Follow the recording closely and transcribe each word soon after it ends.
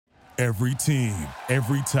Every team,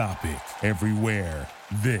 every topic, everywhere.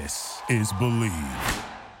 This is Believe.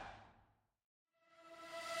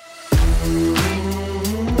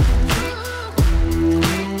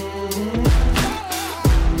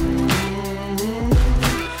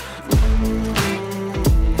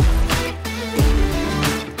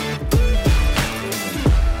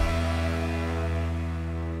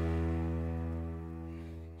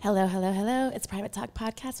 Hello, hello, hello. It's Private Talk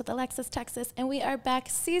Podcast with Alexis Texas, and we are back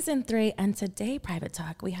season 3. And today, Private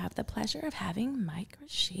Talk, we have the pleasure of having Mike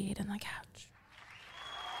Rashid on the couch.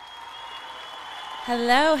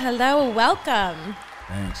 Hello, hello, welcome.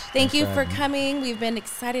 Thanks. Thank you for coming. We've been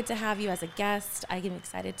excited to have you as a guest. I am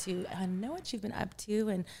excited to know what you've been up to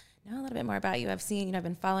and know a little bit more about you. I've seen, I've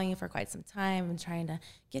been following you for quite some time and trying to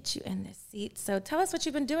get you in this seat. So tell us what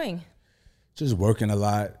you've been doing. Just working a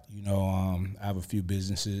lot. I have a few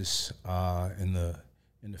businesses in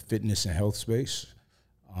the fitness and health space.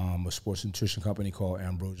 A sports nutrition company called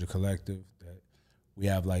Ambrosia Collective that we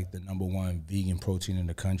have like the #1 vegan protein in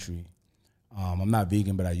the country. I'm not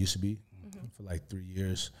vegan, but I used to be for like 3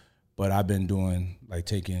 years. But I've been doing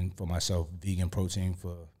taking for myself vegan protein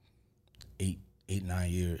for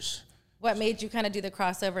 9 years. What made you kind of do the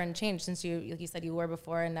crossover and change since you, like you said, you were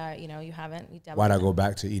before and you haven't? Why'd I go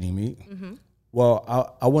back to eating meat? Mm-hmm.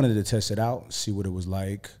 Well, I wanted to test it out, see what it was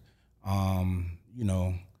like. I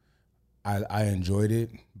enjoyed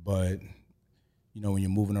it, but when you're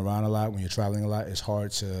moving around a lot, when you're traveling a lot, it's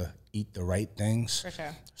hard to eat the right things. For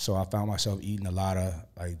sure. So I found myself eating a lot of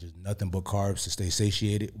just nothing but carbs to stay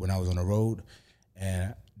satiated when I was on the road,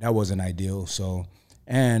 and that wasn't ideal. So.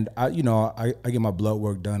 And I get my blood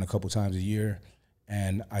work done a couple times a year,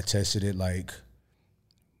 and I tested it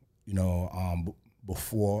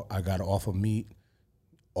before I got off of meat,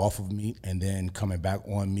 and then coming back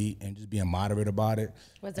on meat and just being moderate about it.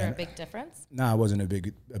 Was there a big difference? No, it wasn't a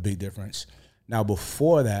big difference. Now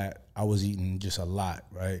before that, I was eating just a lot,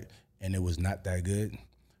 right, and it was not that good.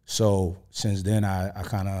 So since then, I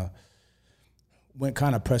kind of went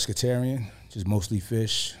pescatarian, just mostly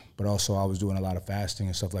fish. But also I was doing a lot of fasting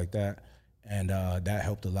and stuff like that, and that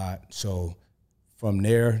helped a lot. So from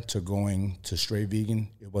there to going to straight vegan,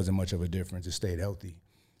 it wasn't much of a difference. It stayed healthy.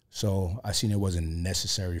 So I seen it wasn't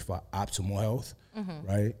necessary for optimal health,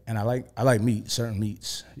 right? And I like meat, certain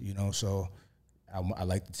meats, so I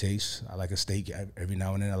like the taste. I like a steak every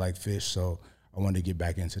now and then. I like fish, so I wanted to get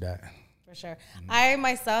back into that. For sure. I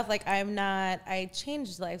myself, I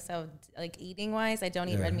changed lifestyle, eating wise. I don't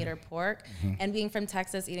eat red meat or pork. And being from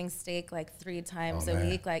Texas, eating steak 3 times a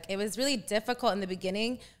week, it was really difficult in the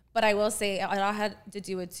beginning. But I will say it all had to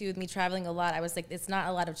do with me traveling a lot. I was it's not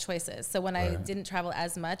a lot of choices. So when I didn't travel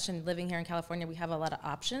as much and living here in California, we have a lot of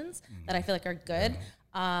options that I feel are good.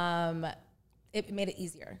 It made it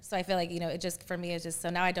easier. So I feel it just, for me, it's just, so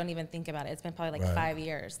now I don't even think about it. It's been probably 5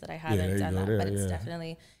 years that I haven't done that, but it's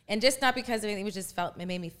definitely, and just not because of anything, it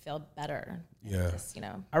made me feel better. Yeah. Just,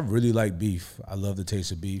 I really like beef. I love the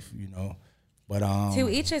taste of beef, but to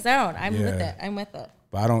each his own. I'm with it.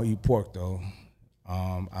 But I don't eat pork though.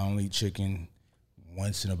 I only eat chicken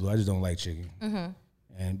once in a blue. I just don't like chicken.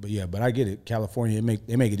 But I get it. California,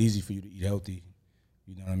 they make it easy for you to eat healthy.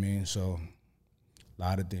 You know what I mean? So a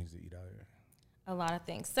lot of things to eat out here. A lot of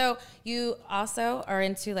things. So you also are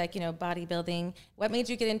into bodybuilding. What made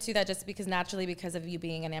you get into that? Just naturally because of you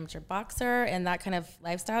being an amateur boxer and that kind of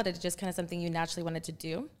lifestyle? Did it just kind of something you naturally wanted to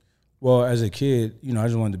do? Well, as a kid, I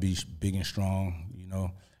just wanted to be big and strong.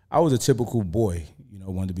 I was a typical boy.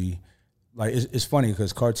 Wanted to be it's funny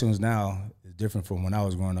because cartoons now is different from when I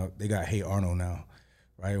was growing up. They got Hey Arnold now,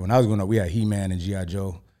 right? When I was growing up, we had He-Man and G.I.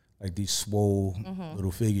 Joe, these swole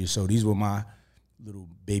little figures. So these were my little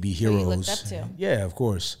baby heroes. You looked up to. Yeah, of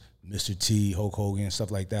course. Mr. T, Hulk Hogan,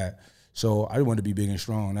 stuff like that. So I wanted to be big and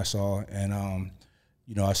strong, that's all. And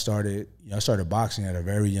I started boxing at a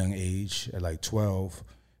very young age, at 12.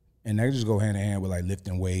 And that just go hand in hand with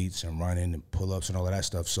lifting weights and running and pull-ups and all of that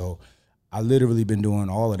stuff. So I literally been doing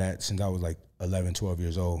all of that since I was 11, 12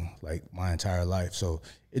 years old, my entire life. So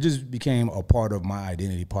it just became a part of my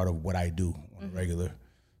identity, part of what I do on a regular.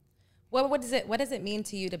 What does it mean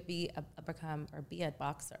to you to be a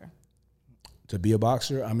boxer? To be a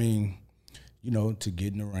boxer, I mean, to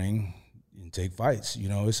get in the ring and take fights.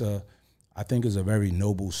 I think it's a very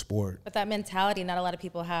noble sport. But that mentality, not a lot of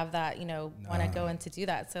people have that. Want to go in to do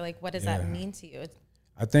that. So what does that mean to you?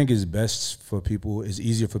 I think it's best for people. It's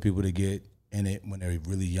easier for people to get in it when they're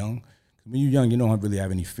really young. When you're young, you don't really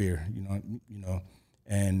have any fear.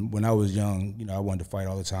 And when I was young, I wanted to fight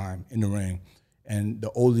all the time in the ring. And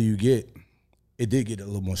the older you get, it did get a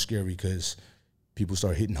little more scary because people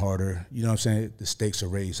start hitting harder. You know what I'm saying? The stakes are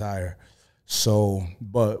raised higher. So,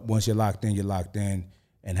 but once you're locked in, you're locked in.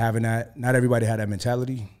 And having that, not everybody had that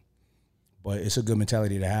mentality, but it's a good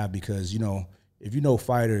mentality to have because, you know, if you know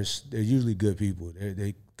fighters, they're usually good people.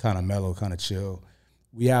 They kind of mellow, kind of chill.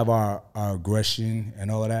 We have our aggression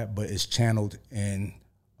and all of that, but it's channeled in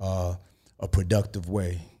a productive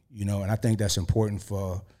way, you know, and I think that's important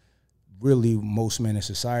for really most men in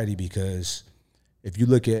society because if you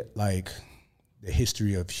look at, like, the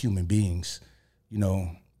history of human beings, you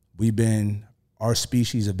know, our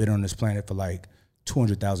species have been on this planet for like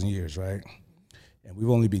 200,000 years, right? And we've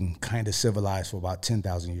only been kind of civilized for about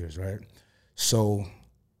 10,000 years, right? So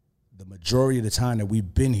the majority of the time that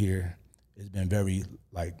we've been here has been very,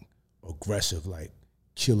 like, aggressive, like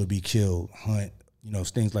kill or be killed, hunt, you know,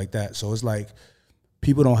 things like that. So it's like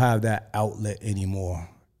people don't have that outlet anymore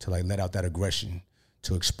to, like, let out that aggression,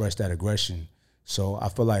 to express that aggression. So I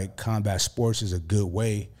feel like combat sports is a good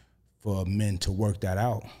way for men to work that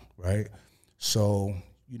out, right? So,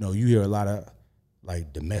 you know, you hear a lot of,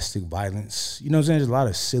 like, domestic violence. You know what I'm saying? There's a lot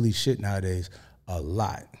of silly shit nowadays, a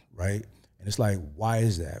lot, right? And it's like, why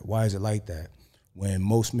is that? Why is it like that? When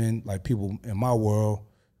most men, like people in my world,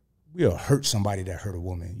 we'll hurt somebody that hurt a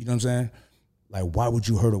woman. You know what I'm saying? Like, why would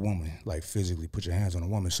you hurt a woman? Like, physically put your hands on a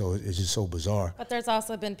woman. So it's just so bizarre. But there's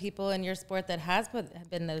also been people in your sport that have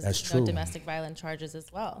been those domestic violence charges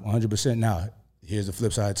as well. 100%. Now, here's the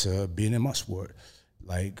flip side to being in my sport.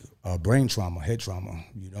 Like, brain trauma, head trauma,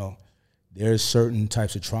 you know. There's certain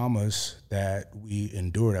types of traumas that we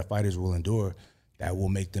endure, that fighters will endure, that will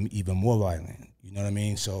make them even more violent. You know what I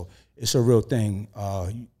mean? So it's a real thing.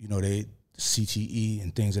 You know, they CTE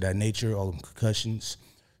and things of that nature, all them concussions.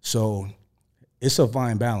 So it's a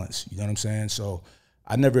fine balance. You know what I'm saying? So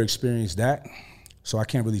I never experienced that, so I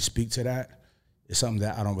can't really speak to that. It's something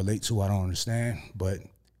that I don't relate to, I don't understand, but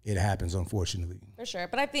it happens, unfortunately. For sure.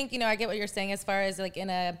 But I think, you know, I get what you're saying as far as, like, in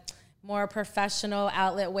a more professional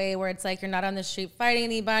outlet way where it's like you're not on the street fighting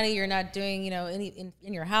anybody, you're not doing, you know, in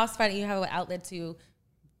your house fighting, you have an outlet to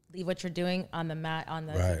leave what you're doing on the mat, on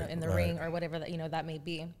the you know, in the ring or whatever that, you know, that may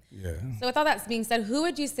be. Yeah. So with all that being said, who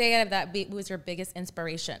would you say out of that was your biggest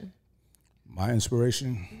inspiration? My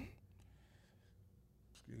inspiration?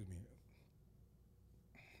 Excuse me.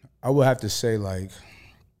 I would have to say, like,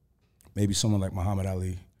 maybe someone like Muhammad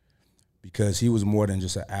Ali, because he was more than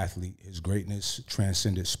just an athlete. His greatness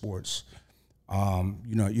transcended sports.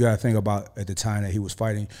 You know, you got to think about at the time that he was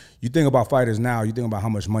fighting. You think about fighters now, you think about how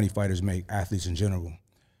much money fighters make, athletes in general.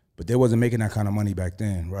 But they wasn't making that kind of money back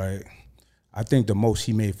then, right? I think the most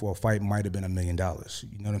he made for a fight might have been $1 million. You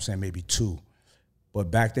know what I'm saying? Maybe 2.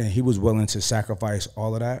 But back then, he was willing to sacrifice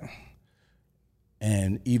all of that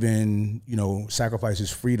and even, you know, sacrifice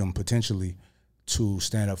his freedom potentially to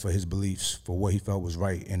stand up for his beliefs, for what he felt was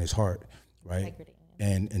right in his heart, right? Integrity.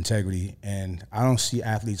 And integrity. And I don't see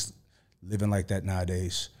athletes living like that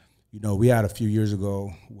nowadays. You know, we had a few years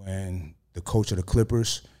ago when the coach of the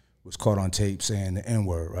Clippers was caught on tape saying the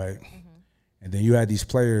N-word, right? Mm-hmm. And then you had these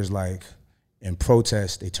players, like, in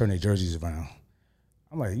protest, they turn their jerseys around.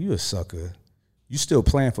 I'm like, you a sucker. You still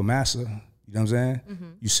playing for Massa. You know what I'm saying? Mm-hmm.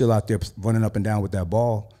 You still out there running up and down with that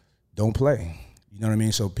ball. Don't play. You know what I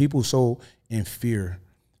mean? So people so in fear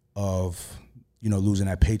of, you know, losing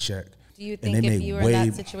that paycheck. Do you think if you were in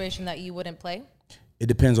that situation that you wouldn't play? It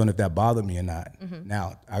depends on if that bothered me or not. Mm-hmm.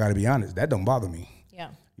 Now, I got to be honest, that don't bother me. Yeah.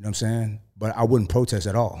 You know what I'm saying? But I wouldn't protest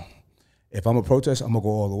at all. If I'm a protest, I'm going to go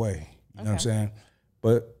all the way. You know what I'm saying?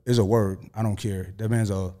 But it's a word. I don't care. That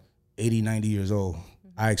man's 80, 90 years old. Mm-hmm.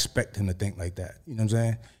 I expect him to think like that. You know what I'm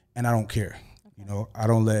saying? And I don't care. Okay. You know, I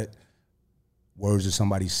don't let words that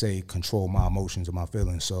somebody say control my emotions or my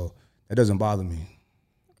feelings. So that doesn't bother me.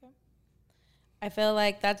 Okay. I feel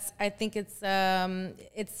like I think it can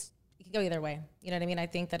go either way. You know what I mean? I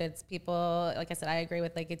think that it's people, like I said, I agree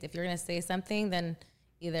with, like, if you're going to say something, then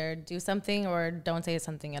either do something or don't say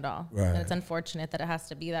something at all. Right. And it's unfortunate that it has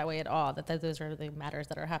to be that way at all, that those are the matters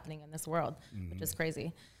that are happening in this world, which is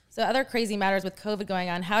crazy. So other crazy matters with COVID going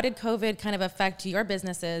on, how did COVID kind of affect your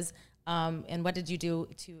businesses, and what did you do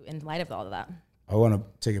in light of all of that? I want to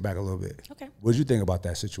take it back a little bit. Okay. What did you think about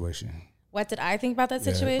that situation? What did I think about that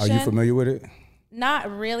situation? Are you familiar with it?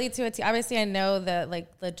 Not really to a T. Obviously, I know the,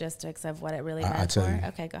 like, logistics of what it really meant for.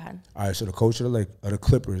 Okay, go ahead. All right, so the coach of the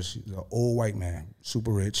Clippers, he's an old white man,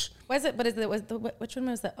 super rich. Was it? But which one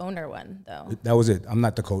was the owner one though? That was it. I'm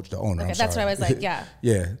not the coach, the owner. Okay, that's what I was like. Yeah.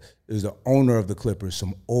 Yeah, it was the owner of the Clippers,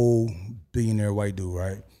 some old billionaire white dude,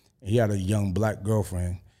 right? And he had a young black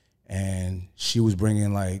girlfriend, and she was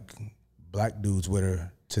bringing, like, black dudes with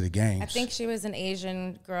her to the games. I think she was an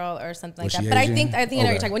Asian girl or something like Was that. she But Asian? I think you know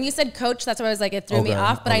what you're talking. When you said coach, that's why I was like, it threw me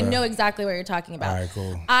off. But I know exactly what you're talking about. All right,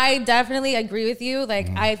 cool. I definitely agree with you. Like,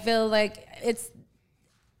 I feel like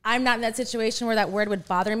I'm not in that situation where that word would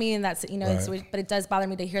bother me, and that's but it does bother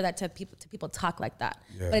me to hear that to people talk like that.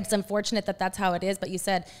 Yeah. But it's unfortunate that that's how it is. But you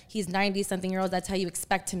said he's 90-something-year-old. That's how you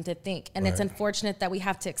expect him to think, and it's unfortunate that we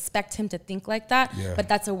have to expect him to think like that. Yeah. But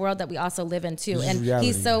that's a world that we also live in too. And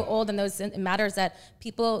he's so old in those matters that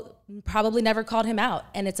people probably never called him out,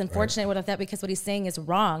 and it's unfortunate with that because what he's saying is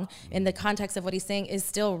wrong. In the context of what he's saying is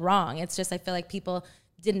still wrong. It's just I feel like people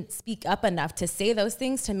didn't speak up enough to say those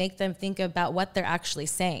things to make them think about what they're actually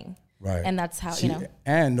saying. Right. And that's how,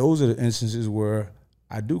 And those are the instances where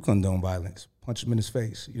I do condone violence. Punch him in his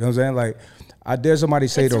face. You know what I'm saying? Like, I dare somebody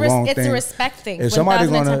say the wrong thing. It's a respect thing. If somebody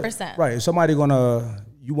if somebody you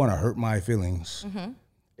want to hurt my feelings,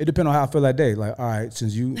 it depends on how I feel that day. Like, all right,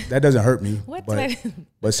 since that doesn't hurt me,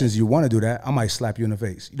 but since you want to do that, I might slap you in the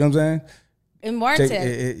face. You know what I'm saying? Unwarranted.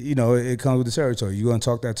 It comes with the territory. You gonna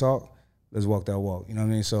talk that talk? Let's walk that walk. You know what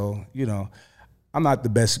I mean? So, I'm not the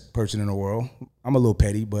best person in the world. I'm a little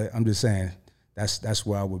petty, but I'm just saying that's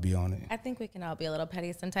where I would be on it. I think we can all be a little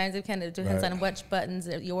petty sometimes. It kind of depends on which buttons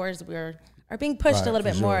yours are being pushed a little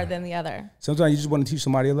bit more than the other. Sometimes you just want to teach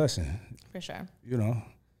somebody a lesson. For sure.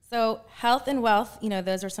 So health and wealth,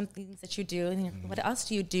 those are some things that you do. What else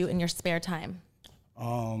do you do in your spare time?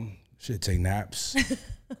 Take naps.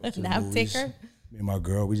 Nap taker? Me and my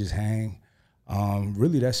girl, we just hang.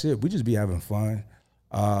 Really, that's it. We just be having fun.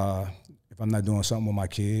 If I'm not doing something with my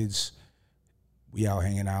kids, we out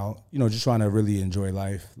hanging out. Just trying to really enjoy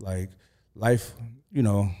life. Like life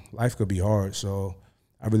could be hard, so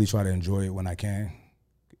I really try to enjoy it when I can.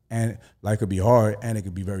 And life could be hard, and it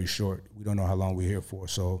could be very short. We don't know how long we're here for,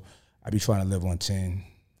 so I be trying to live on 10.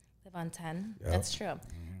 Live on 10. Yep. That's true.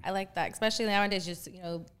 Mm-hmm. I like that, especially nowadays. Just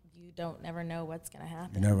you don't never know what's gonna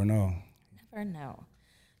happen. You never know. Never know.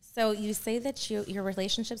 So you say that your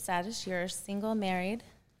relationship status, you're single, married.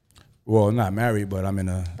 Well, not married, but I'm in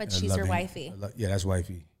a. But she's your wifey. Yeah, that's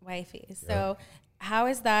wifey. Wifey. So, how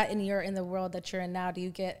is that in the world that you're in now? Do you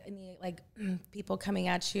get any people coming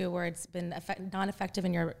at you where it's been non-effective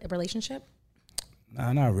in your relationship?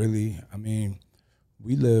 Nah, not really. I mean,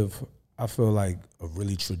 we live. I feel like a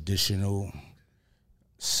really traditional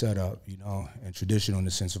setup, and traditional in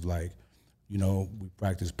the sense of we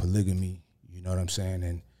practice polygamy. You know what I'm saying?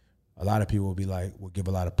 And a lot of people will give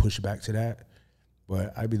a lot of pushback to that.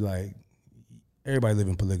 But I'd be like, everybody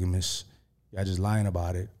living polygamous, y'all just lying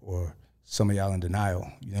about it, or some of y'all in denial.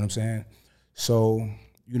 You know what I'm saying? So,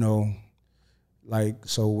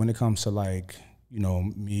 so when it comes to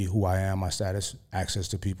me, who I am, my status, access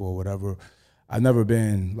to people or whatever, I've never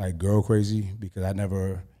been girl crazy because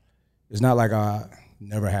it's not like I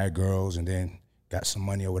never had girls and then got some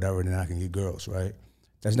money or whatever, then I can get girls, right?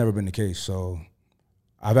 That's never been the case. So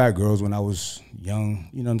I've had girls when I was young,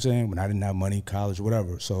 you know what I'm saying, when I didn't have money, college,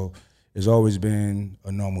 whatever. So it's always been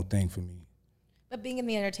a normal thing for me. But being in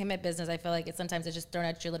the entertainment business, I feel like sometimes it's just thrown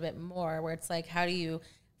at you a little bit more, where it's how do you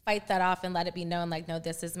fight that off and let it be known, no,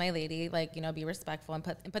 this is my lady, be respectful and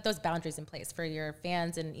put those boundaries in place for your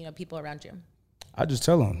fans and, people around you. I just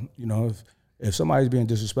tell them, if somebody's being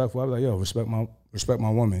disrespectful, I'll be like, yo, respect my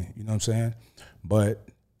woman, you know what I'm saying? But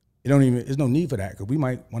there's no need for that because we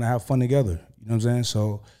might want to have fun together. You know what I'm saying?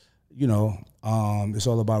 So, it's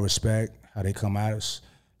all about respect, how they come at us.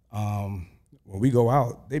 When we go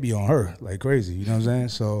out, they be on her like crazy. You know what I'm saying?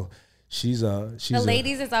 So she's the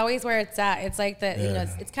ladies is always where it's at. It's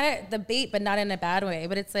it's kind of the bait, but not in a bad way.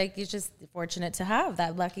 But it's you're just fortunate to have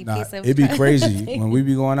that lucky piece of. It'd be crazy when we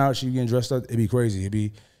be going out. She be getting dressed up. It'd be crazy. It'd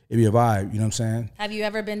be a vibe. You know what I'm saying? Have you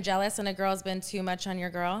ever been jealous when a girl's been too much on your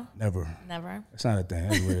girl? Never. That's not a thing.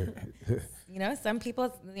 That's weird. Some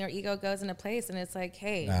people, your ego goes into place, and it's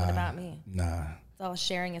hey, what about me? Nah. It's all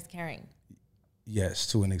sharing is caring. Yes,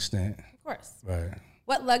 to an extent. Of course. Right.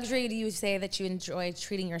 What luxury do you say that you enjoy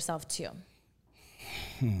treating yourself to?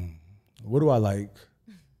 What do I like?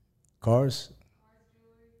 Cars?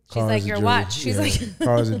 She's like your watch. She's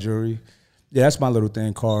cars and jewelry. Yeah, that's my little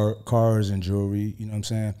thing. Cars and jewelry. You know what I'm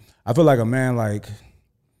saying? I feel like a man,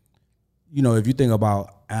 if you think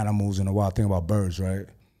about animals in the wild, think about birds, right?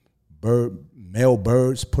 Male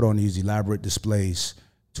birds put on these elaborate displays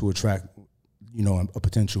to attract, a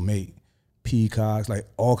potential mate. Peacocks,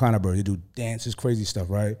 all kind of birds. They do dances, crazy stuff,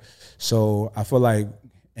 right? So I feel like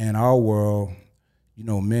in our world,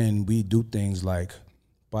 men, we do things like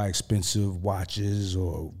buy expensive watches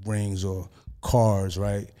or rings or cars,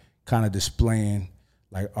 right? Kind of displaying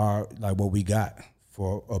what we got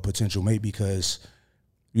for a potential mate because,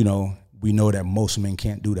 we know that most men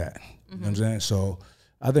can't do that. Mm-hmm. You know what I'm saying? So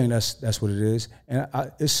I think that's what it is, and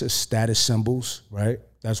it's just status symbols, right?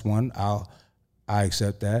 That's one. I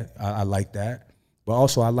accept that. I like that, but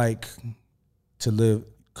also I like to live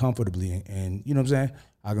comfortably, and you know what I'm saying.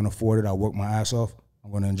 I can afford it. I work my ass off.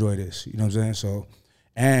 I'm gonna enjoy this. You know what I'm saying. So,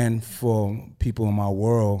 and for people in my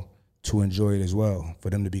world to enjoy it as well, for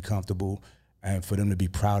them to be comfortable, and for them to be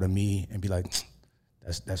proud of me and be like,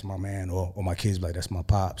 that's my man, or my kids be like, that's my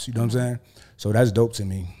pops. You know what I'm saying. So that's dope to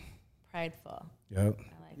me. Prideful. Yep.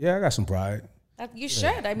 I got some pride. You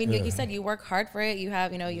should. I mean, you said you work hard for it. You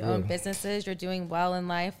have, you own businesses. You're doing well in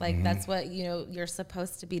life. Like that's what you're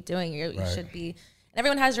supposed to be doing. You should be. And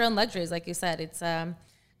everyone has your own luxuries, like you said. It's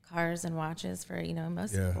cars and watches for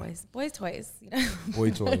most boys toys.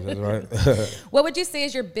 Boy toys. That's right. What would you say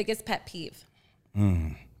is your biggest pet peeve?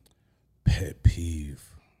 Pet peeve.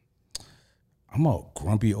 I'm a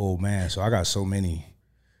grumpy old man, so I got so many.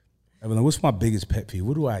 Evelyn, what's my biggest pet peeve?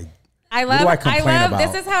 What do I complain about?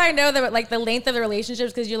 This is how I know the length of the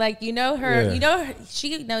relationships, because you're like, you know her,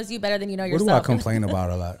 she knows you better than you know yourself. What do I complain about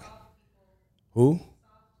a lot? Who?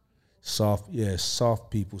 Soft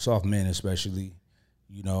people, soft men especially.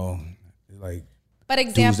 Like but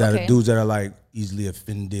example, dudes that are like easily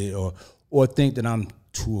offended or think that I'm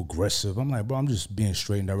too aggressive. I'm like, bro, I'm just being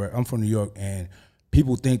straight and direct. I'm from New York, and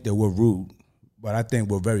people think that we're rude, but I think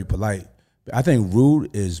we're very polite. I think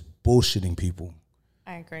rude is bullshitting people.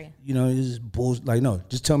 I agree. It's bullshit. Like, no,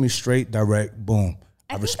 just tell me straight, direct, boom.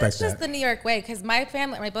 I respect that. That's just the New York way, because my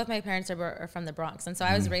family, both my parents are from the Bronx, and so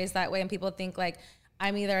I was raised that way, and people think like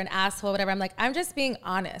I'm either an asshole, whatever. I'm like, I'm just being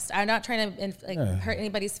honest. I'm not trying to hurt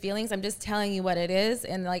anybody's feelings. I'm just telling you what it is,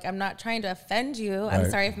 and like I'm not trying to offend you. Right. I'm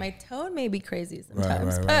sorry if my tone may be crazy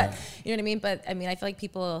sometimes, but you know what I mean. But I mean, I feel like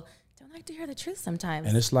people don't like to hear the truth sometimes,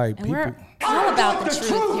 and it's like we're all about the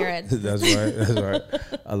truth here. That's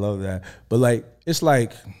right. I love that. But like, it's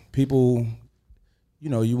like people,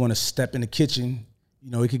 you want to step in the kitchen.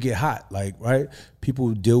 It could get hot. Like, right? People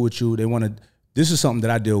deal with you. They want to. This is something that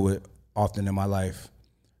I deal with often in my life.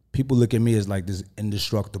 People look at me as like this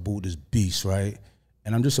indestructible, this beast, right?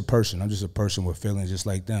 And I'm just a person. I'm just a person with feelings just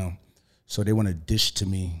like them. So they want to dish to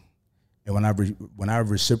me, and when I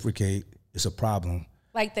reciprocate, it's a problem.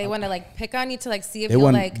 Like they want to like pick on you to like see if they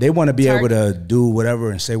want to be able target. to do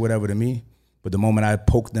whatever and say whatever to me, but the moment I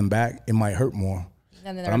poke them back, it might hurt more.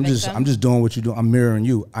 But I'm just doing what you do. I'm mirroring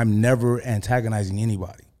you. I'm never antagonizing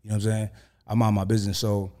anybody. You know what I'm saying? I'm on my business.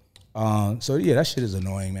 So yeah, that shit is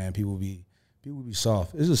annoying, man. People be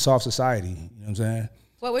soft. This is a soft society. You know what I'm saying?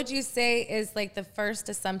 What would you say is like the first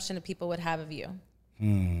assumption that people would have of you?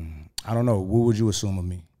 I don't know. What would you assume of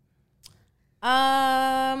me?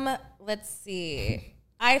 Let's see.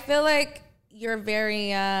 I feel like you're very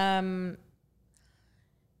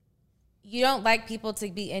you don't like people to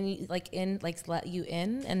be let you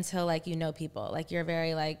in until like people. Like you're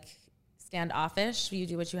very like standoffish. You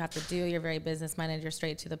do what you have to do. You're very business minded. You're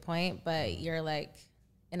straight to the point. But you're like,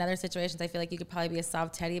 in other situations, I feel like you could probably be a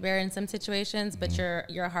soft teddy bear in some situations, but you're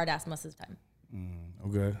a hard ass most of the time.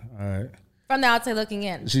 Okay, all right. From the outside looking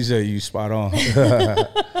in. She said you spot on.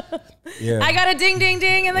 Yeah, I got a ding, ding,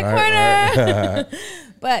 ding in the corner. Right.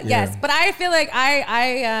 But yes, but I feel like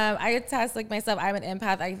I attest like myself. I'm an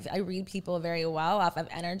empath. I read people very well off of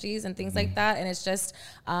energies and things like that. And it's just,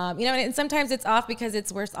 and sometimes it's off because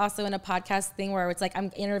we're also in a podcast thing where it's like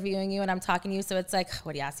I'm interviewing you and I'm talking to you. So it's like,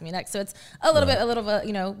 what are you asking me next? So it's a little bit,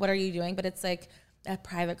 what are you doing? But it's like a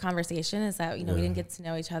private conversation is that, we didn't get to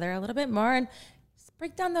know each other a little bit more and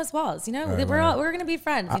break down those walls. We're going to be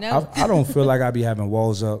friends, I don't feel like I be having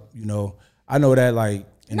walls up, I know that like,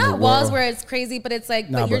 not walls where it's crazy, but it's like,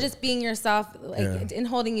 but you're just being yourself, like, and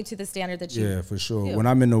holding you to the standard that you. Yeah, for sure. Do. When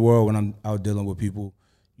I'm in the world, when I'm out dealing with people,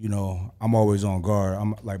 I'm always on guard.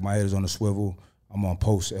 I'm like, my head is on a swivel. I'm on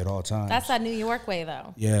post at all times. That's that New York way,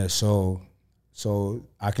 though. Yeah, so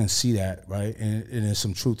I can see that, right, and there's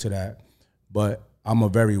some truth to that. But I'm a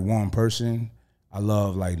very warm person. I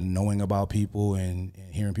love like knowing about people and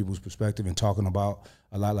hearing people's perspective and talking about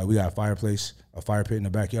a lot. Like we got a fire pit in the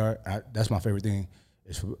backyard. That's my favorite thing.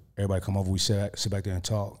 Is for everybody come over, we sit back there and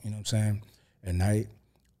talk, you know what I'm saying? At night.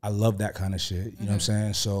 I love that kind of shit, you know what I'm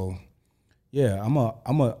saying? So yeah,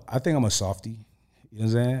 I think I'm a softie, you know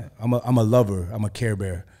what I'm saying? I'm a lover, I'm a care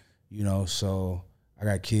bear, so I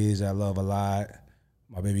got kids I love a lot.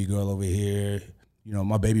 My baby girl over here,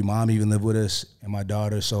 my baby mom even live with us and my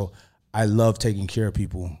daughter, so I love taking care of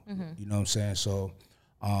people, you know what I'm saying? So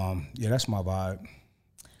yeah, that's my vibe.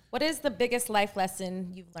 What is the biggest life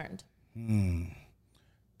lesson you've learned?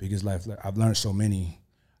 Biggest life. I've learned so many.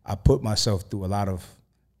 I put myself through a lot of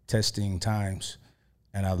testing times,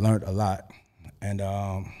 and I've learned a lot. And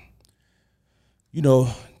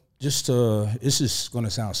It's just gonna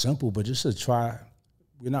sound simple, but just to try.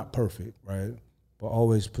 We're not perfect, right? But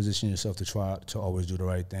always position yourself to try to always do the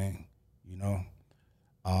right thing, you know.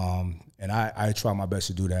 And I try my best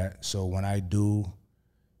to do that. So when I do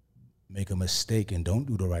make a mistake and don't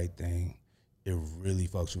do the right thing, it really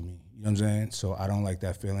fucks with me. You know what I'm saying? So I don't like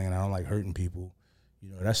that feeling, and I don't like hurting people. You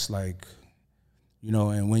know, that's like, you know,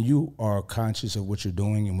 and when you are conscious of what you're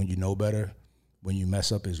doing and when you know better, when you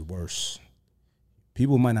mess up is worse.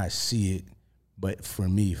 People might not see it, but for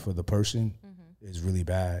me, for the person, it's really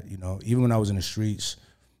bad. You know, even when I was in the streets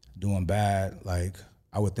doing bad, like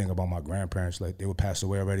I would think about my grandparents, like they would pass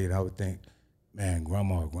away already, and I would think, man,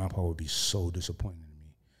 grandma or grandpa would be so disappointed in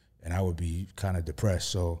me, and I would be kind of depressed.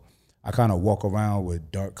 So I kind of walk around with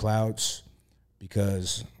dark clouds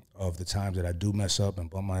because of the times that I do mess up and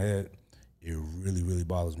bump my head. It really, really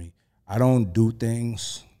bothers me. I don't do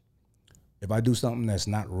things. If I do something that's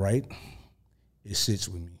not right, it sits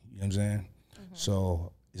with me. You know what I'm saying?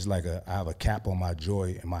 So it's like I have a cap on my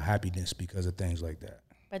joy and my happiness because of things like that.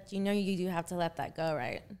 But you know you do have to let that go,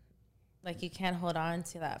 right? Like you can't hold on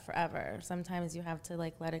to that forever. Sometimes you have to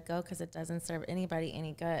like let it go because it doesn't serve anybody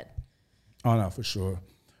any good. Oh, no, for sure.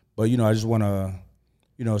 But, you know, I just want to,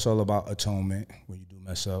 you know, it's all about atonement when you do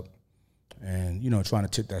mess up. And, you know, trying to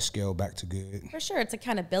tip that scale back to good. For sure. It's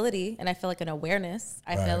accountability. And I feel like an awareness.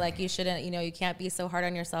 I Right. feel like you shouldn't, you know, you can't be so hard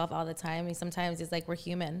on yourself all the time. I mean, sometimes it's like we're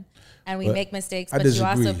human and we make mistakes, I but disagree.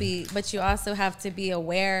 you also have to be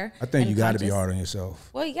aware. I think and you got to be conscious. hard on yourself.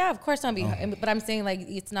 Well, yeah, of course don't be, but I'm saying like,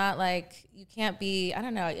 it's not like you can't be, I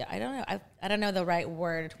don't know. I don't know the right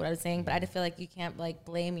word, what I was saying, but I just feel like you can't like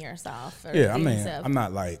blame yourself. Or Yeah, I do mean, stuff. I'm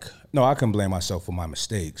not like, no, I can blame myself for my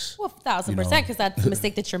mistakes. Well, 1,000%, You know? because that's the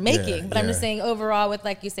mistake that you're making. But I'm just yeah. saying overall with,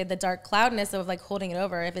 like you said, the dark cloudness of like holding it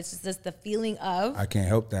over, if it's just the feeling of. I can't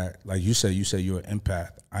help that. Like you say you're an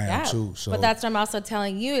empath. I am too. So, But that's what I'm also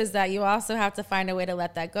telling you is that you also have to find a way to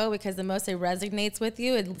let that go, because the most it resonates with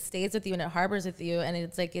you, it stays with you and it harbors with you. And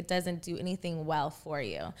it's like it doesn't do anything well for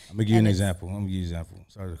you. I'm going to give you an example.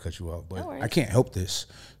 Sorry to cut you off, but No worries. I can't help this.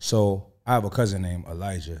 So I have a cousin named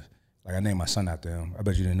Elijah. Like I named my son after him. I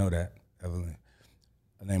bet you didn't know that, Evelyn.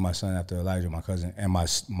 I named my son after Elijah, my cousin. And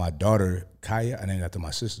my daughter, Kaya, I named after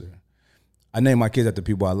my sister. I named my kids after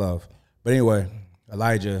people I love. But anyway,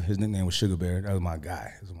 Elijah, his nickname was Sugar Bear. That was my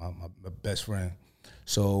guy. He was my best friend.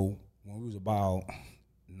 So when we was about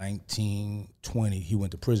 19, 20, he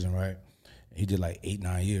went to prison, right? And he did like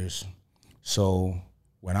 8-9 years. So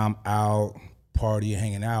when I'm out, partying,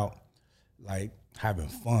 hanging out, like having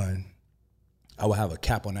fun, I would have a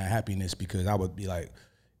cap on that happiness because I would be like,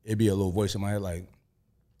 it'd be a little voice in my head like,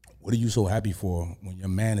 what are you so happy for when your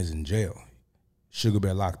man is in jail? Sugar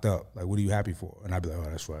Bear locked up. Like, what are you happy for? And I'd be like, oh,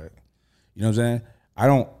 that's right. You know what I'm saying? I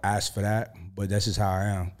don't ask for that, but that's just how I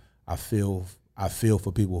am. I feel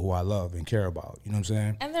for people who I love and care about. You know what I'm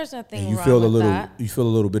saying? And there's nothing And you wrong feel with that. you feel a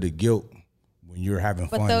little bit of guilt when you're having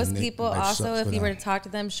fun. But those and people life also, sucks if for you were them. to talk to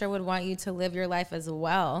them, sure would want you to live your life as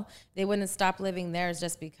well. They wouldn't stop living theirs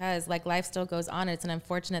just because, like, life still goes on. It's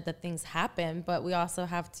unfortunate that things happen, but we also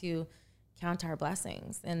have to count our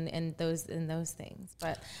blessings and those things.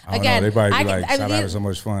 But I don't again, know, they probably be like, I stop having so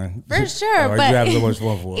much fun. for sure. Why'd But you have so much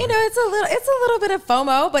fun for? you know, it's a little bit of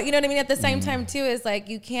FOMO, but you know what I mean? At the same time too, is like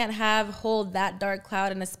you can't hold that dark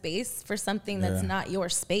cloud in a space for something that's not your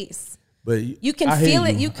space. But You can I hear feel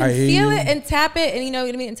it. You can I hear feel you. it and tap it, and you know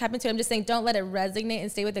what I mean, and tap into it. I'm just saying, don't let it resonate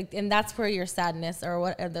and stay with it, and that's where your sadness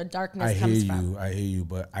or the darkness comes from. I hear you,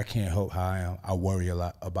 but I can't help how I am. I worry a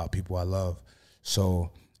lot about people I love.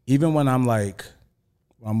 So even when I'm like,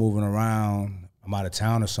 when I'm moving around, I'm out of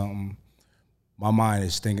town or something, my mind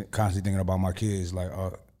is constantly thinking about my kids. Like,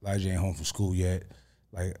 Elijah ain't home from school yet.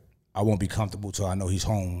 Like, I won't be comfortable till I know he's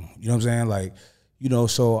home. You know what I'm saying? Like, you know,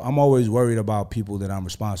 so I'm always worried about people that I'm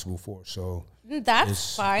responsible for. So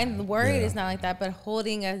That's fine. The worried yeah. is not like that, but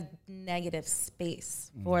holding a negative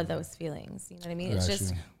space for those feelings. You know what I mean? It's Got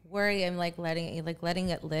just you. worry and letting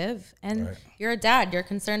it live. And Right. you're a dad. You're a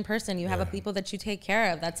concerned person. You have a people that you take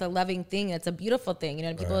care of. That's a loving thing. It's a beautiful thing. You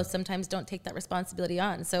know, people sometimes don't take that responsibility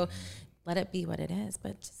on. So let it be what it is.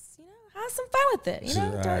 But just have some fun with it. You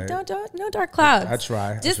know, don't no dark clouds. I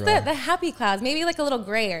try. Just the happy clouds. Maybe like a little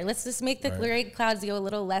grayer. Let's just make the gray clouds go a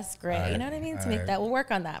little less gray. You know what I mean? To make that, we'll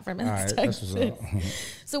work on that for a minute. all right, that's what's up.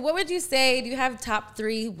 So what would you say, do you have top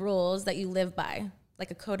 3 rules that you live by?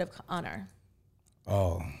 Like a code of honor?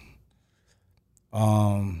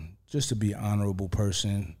 Just to be an honorable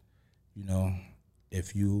person, you know,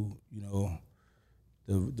 if you know,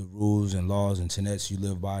 the rules and laws and tenets you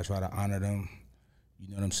live by, try to honor them. You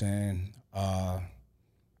know what I'm saying?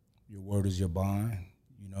 Your word is your bond,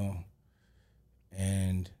 you know,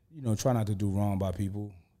 and, you know, try not to do wrong by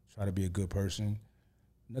people. Try to be a good person.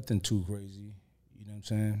 Nothing too crazy. You know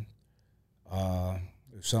what I'm saying?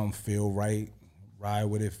 If something feel right, ride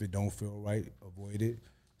with it. If it don't feel right, avoid it.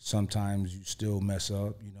 Sometimes you still mess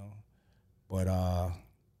up, you know. But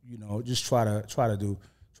you know, just try to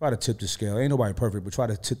tip the scale. Ain't nobody perfect, but try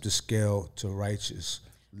to tip the scale to righteous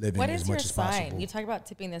living as much as possible. What is your sign? You talk about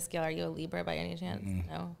tipping the scale. Are you a Libra by any chance?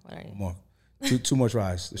 No. What are you? More. Too much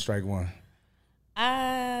rise to strike one.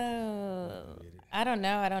 Oh, I don't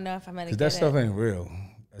know. I don't know if I'm gonna get that stuff ain't real.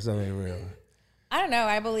 That stuff ain't real. I don't know.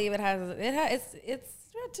 I believe it's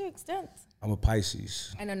to extent. I'm a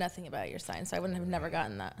Pisces. I know nothing about your sign, so I wouldn't have never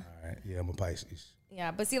gotten that. All right. Yeah, I'm a Pisces.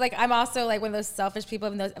 Yeah, but see, like, I'm also like one of those selfish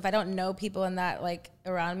people. If I don't know people in that, like,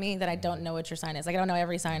 around me, then I don't know what your sign is. Like, I don't know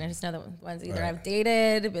every sign. I just know the ones either I've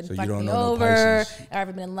dated, been fucking me over, or I've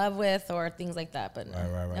been in love with, or things like that. But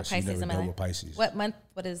right. No so Pisces in my life. Pisces. What month?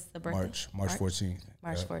 What is the birthday? March 14th.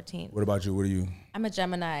 March 14th. What about you? What are you? I'm a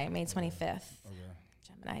Gemini, May 25th. Okay.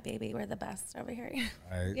 Gemini, baby. We're the best over here.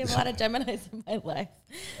 We have a lot of Geminis in my life.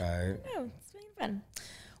 All right. Oh, it's really fun.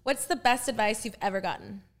 What's the best advice you've ever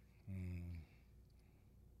gotten?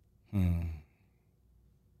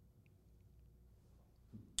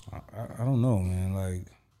 I don't know, man. Like,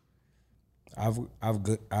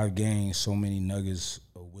 I've gained so many nuggets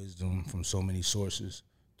of wisdom from so many sources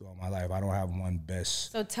throughout my life. I don't have one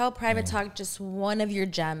best. So tell Private Talk just one of your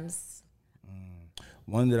gems.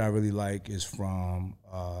 One that I really like is from,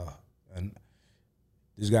 and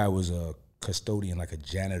this guy was a custodian, like a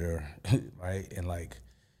janitor, right? In like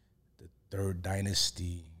the Third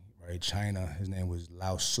Dynasty, right? China. His name was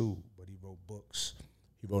Lao Tzu, but he wrote books.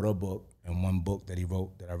 He wrote a book, and one book that he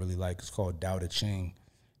wrote that I really like is called Tao Te Ching,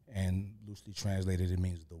 and loosely translated it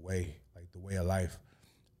means the way, like the way of life.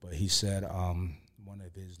 But he said one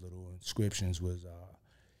of his little inscriptions was,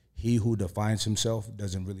 he who defines himself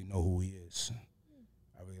doesn't really know who he is.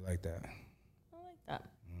 I really like that. I like that.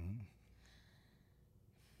 Mm-hmm.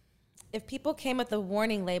 If people came with a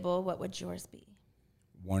warning label, what would yours be?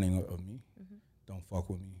 Warning of me? Mm-hmm. Don't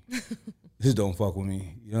fuck with me. Just don't fuck with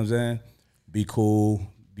me. You know what I'm saying? Be cool.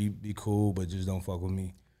 Be cool, but just don't fuck with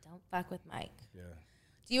me. Don't fuck with Mike. Yeah.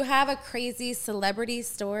 Do you have a crazy celebrity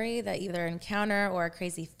story that you either encounter or a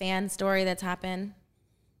crazy fan story that's happened?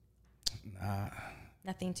 Nah.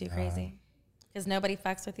 Nothing too crazy? Because nobody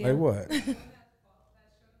fucks with you? Like what?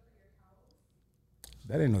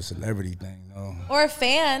 That ain't no celebrity thing, no. Or a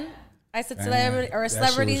fan. I said celebrity or a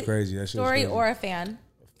celebrity that shit was crazy. That shit story was crazy. or a fan.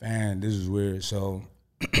 A fan, this is weird. So,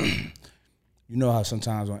 you know how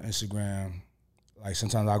sometimes on Instagram, like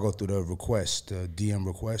sometimes I go through the requests, the DM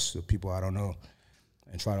requests of people I don't know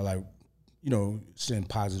and try to like, you know, send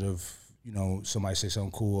positive, you know, somebody say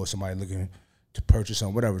something cool or somebody looking to purchase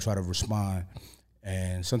something, whatever, try to respond.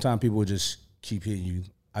 And sometimes people just keep hitting you.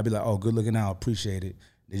 I'd be like, oh, good looking out, appreciate it.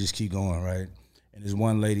 They just keep going, right? And there's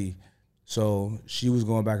one lady, so she was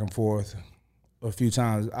going back and forth a few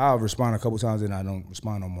times. I'll respond a couple times and I don't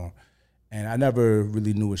respond no more. And I never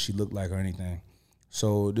really knew what she looked like or anything.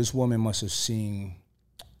 So this woman must have seen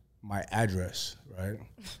my address, right?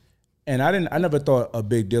 And I never thought a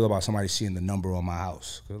big deal about somebody seeing the number on my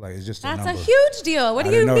house. Like, it's just a number. That's a huge deal. What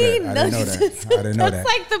do you mean? I didn't know that. I didn't know that. That's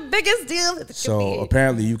like the biggest deal that So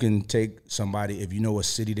apparently you can take somebody, if you know what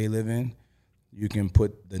city they live in, you can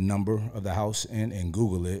put the number of the house in and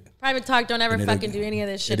Google it. Private Talk, don't ever fucking do any of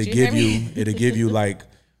this shit. It'll give you like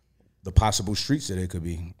the possible streets that it could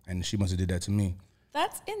be. And she must have did that to me.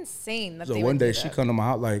 That's insane. So one day she come to my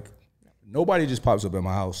house, like nobody just pops up at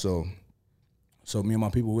my house. So me and my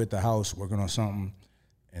people were at the house working on something,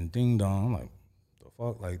 and ding dong. I'm like, the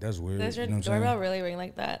fuck, like that's weird. Does your you know doorbell really ring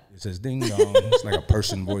like that? It says ding dong. It's like a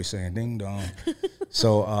person voice saying ding dong.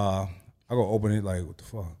 So I go open it, like what the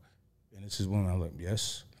fuck. And it's this woman. I'm like,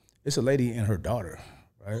 yes. It's a lady and her daughter,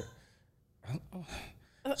 right?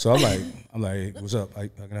 So I'm like, what's up? How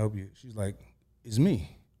can I help you? She's like, it's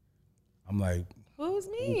me. I'm like, who's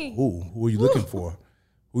me? Who are you looking for?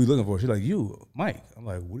 Who are you looking for? She's like, you, Mike. I'm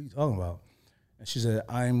like, what are you talking about? And she said,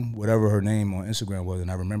 I'm whatever her name on Instagram was, and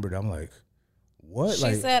I remembered. I'm like, what?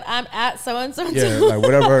 She said, I'm at so-and-so. Yeah, like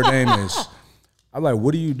whatever her name is. I'm like,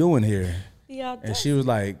 what are you doing here? Yeah. And she was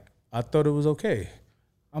like, I thought it was okay.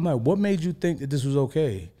 I'm like, what made you think that this was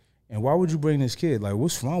okay? And why would you bring this kid? Like,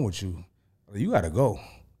 what's wrong with you? Like, you gotta go.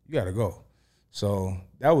 You gotta go. So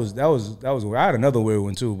that was weird. I had another weird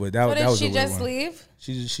one too, but that was a weird one. Did she just leave?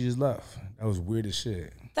 She just left. That was weird as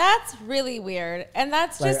shit. That's really weird, and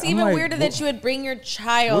that's like, just even like, weirder that you would bring your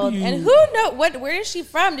child. And who know where is she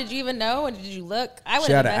from? Did you even know? Or did you look?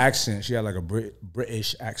 She had an accent. She had like a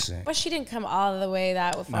British accent. But she didn't come all the way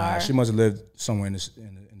that far. Nah, she must have lived somewhere in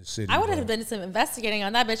the the city. I would have done some investigating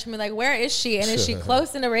on that bitch and be like, where is she? And is she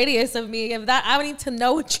close in a radius of me? If that, I would need to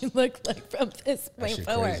know what you look like from this point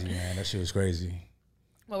forward. Crazy, man. That shit was crazy.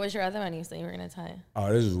 What was your other one you said you were going to tell you?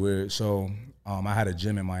 Oh, this is weird. So I had a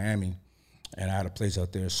gym in Miami, and I had a place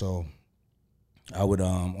out there. So I would,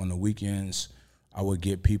 on the weekends, I would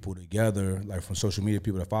get people together, like from social media,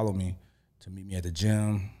 people that follow me, to meet me at the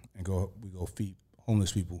gym and we go feed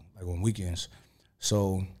homeless people, like on weekends.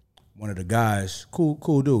 So one of the guys,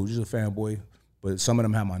 cool dude, just a fanboy, but some of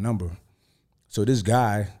them had my number. So this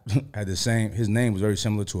guy had his name was very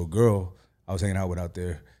similar to a girl I was hanging out with out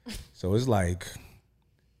there. So it's like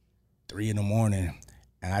 3 a.m,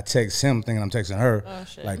 and I text him thinking I'm texting her,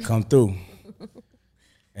 like, come through.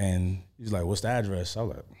 And he's like, what's the address? I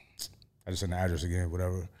was like, I just sent the address again,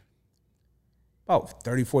 whatever. About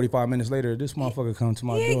 30, 45 minutes later, this motherfucker come to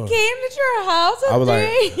my door. He came to your house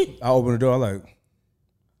at 3? I opened the door, I'm like,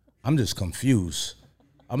 I'm just confused.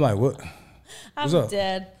 I'm like, what? What's up?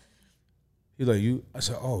 Dead. He's like, you? I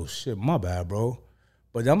said, oh, shit, my bad, bro.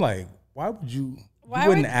 But I'm like, why would you? You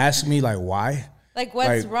wouldn't ask me, like, why? Like,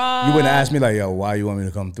 what's wrong? You wouldn't ask me, like, yo, why you want me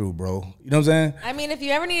to come through, bro? You know what I'm saying? I mean, if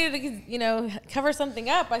you ever needed to, cover something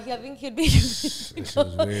up, I think he'd be. That shit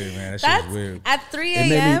was weird, man. That shit was weird. At 3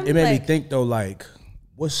 a.m.? It made me think, though, like,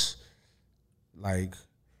 like,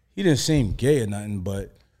 he didn't seem gay or nothing,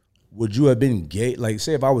 but would you have been gay? Like,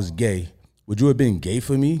 say if I was gay, would you have been gay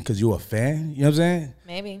for me because you were a fan? You know what I'm saying?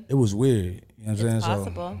 Maybe. It was weird. You know what I'm saying? It's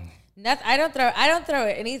possible. I don't throw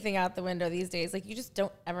anything out the window these days. Like, you just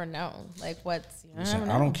don't ever know. Like, what's Listen,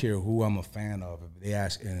 I don't care who I'm a fan of.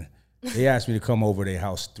 If they ask me to come over to their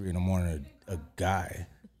house 3 a.m, a guy,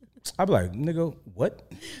 I'd be like, nigga,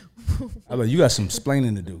 what? I'd be like, you got some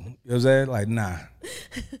explaining to do. You know what I'm saying? Like, nah.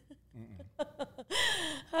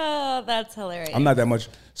 Oh, that's hilarious. I'm not that much.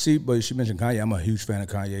 See, but she mentioned Kanye. I'm a huge fan of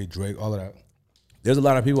Kanye, Drake, all of that. There's a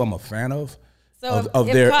lot of people I'm a fan of. So of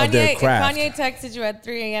their craft. If Kanye texted you at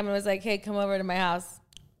 3 a.m. and was like, hey, come over to my house,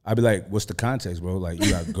 I'd be like, what's the context, bro? Like, you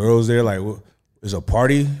got girls there? Like, is a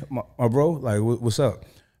party, my bro? Like, what's up?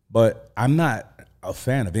 But I'm not a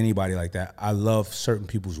fan of anybody like that. I love certain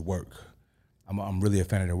people's work. I'm really a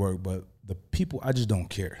fan of their work, but the people, I just don't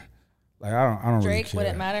care. Like, I don't really care. Drake, would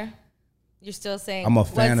it matter? You're still saying I'm a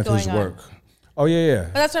fan of his work. Oh, yeah.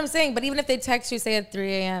 But that's what I'm saying. But even if they text you, say at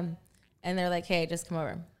 3 a.m., and they're like, hey, just come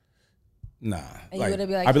over. Nah. And you would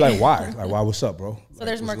be like, I'd be like, why? Like, why, what's up, bro? So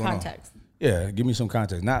there's more context. Yeah, give me some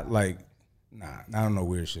context. Not like, nah, I don't know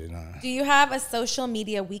weird shit, nah. Do you have a social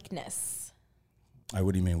media weakness? Like,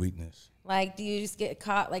 what do you mean weakness? Like, do you just get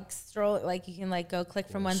caught, like, like, you can, like, go click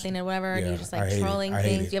from one thing to whatever, or do you just, like, trolling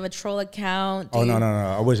things? Do you have a troll account? No.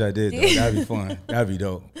 I wish I did, though. That'd be fun. That'd be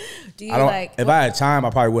dope. Do you, if I had time,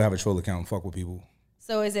 I probably would have a troll account and fuck with people.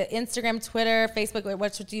 So is it Instagram, Twitter, Facebook?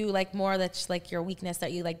 What do you like more that's, like, your weakness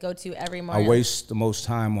that you, like, go to every morning? I waste the most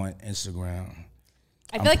time on Instagram.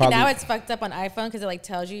 I feel like now it's fucked up on iPhone because it, like,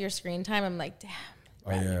 tells you your screen time. I'm like,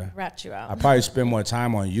 damn. Rat you out. I probably spend more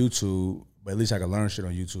time on YouTube, but at least I can learn shit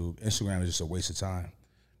on YouTube. Instagram is just a waste of time.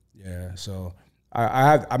 Yeah, so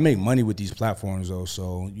I make money with these platforms though,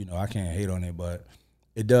 so I can't hate on it, but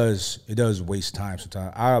it does waste time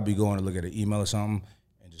sometimes. I'll be going to look at an email or something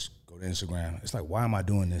and just go to Instagram. It's like, why am I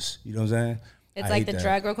doing this? You know what I'm saying? It's like the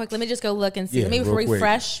drug real quick. Let me just go look and see. Let me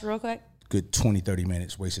refresh real quick. Good 20, 30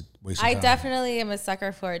 minutes wasted I time. Definitely am a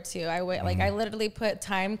sucker for it too. I literally put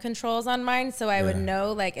time controls on mine so I would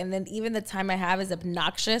know, like, and then even the time I have is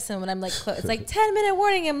obnoxious. And when I'm like, it's like 10-minute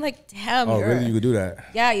warning. I'm like, damn. Oh, really? You could do that?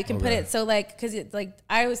 Yeah, you can put it. So like, cause it's like,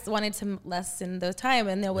 I always wanted to lessen the time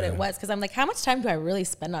and know what it was. Cause I'm like, how much time do I really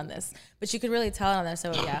spend on this? But you could really tell on there.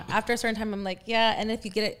 So yeah, after a certain time, I'm like, yeah. And if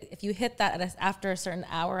you hit that after a certain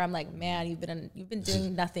hour, I'm like, man, you've been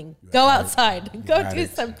doing nothing. Go outside. Go do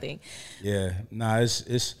something. Yeah, nah, it's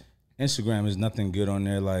Instagram is nothing good on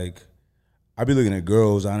there. Like, I be looking at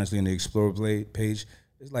girls, honestly, in the Explore page.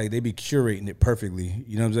 It's like they be curating it perfectly.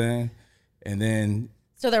 You know what I'm saying? And then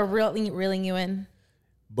so they're reeling you in.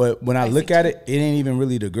 But when I look at it, it ain't even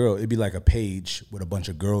really the girl. It'd be like a page with a bunch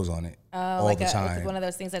of girls on it all like the time. Like one of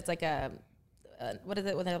those things that's like a what is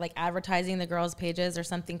it when they're like advertising the girls' pages or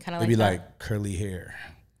something kind of like that? It'd be that. like curly hair.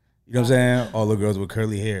 You know what I'm saying? All the girls with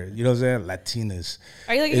curly hair. You know what I'm saying? Latinas.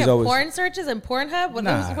 Are you looking at porn searches and Pornhub? What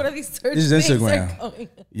are these search things? This is Instagram.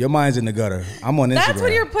 Your mind's in the gutter. I'm on Instagram. That's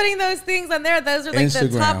when you're putting those things on there. Those are like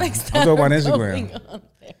Instagram. The topics that I'm talking about Instagram.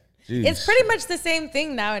 It's pretty much the same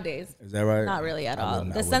thing nowadays. Is that right? Not really at all.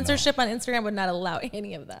 The censorship on Instagram would not allow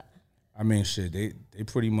any of that. I mean, shit, they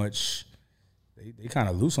pretty much, they kind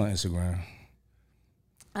of loose on Instagram.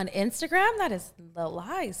 On Instagram? That is the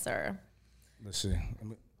lie, sir. Let's see.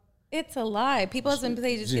 It's a lie. People have been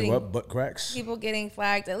just getting what butt cracks. People getting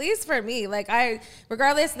flagged. At least for me, like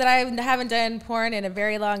regardless that I haven't done porn in a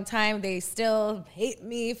very long time, they still hate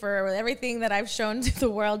me for everything that I've shown to the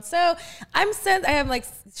world. So I have like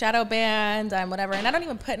shadow banned, whatever, and I don't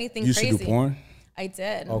even put anything You crazy. used to do porn? I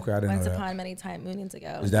did. Okay, I didn't Once know that. upon many times, moons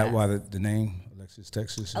ago. Is that why the name Alexis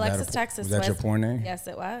Texas? Alexis Texas was that your porn name? Yes,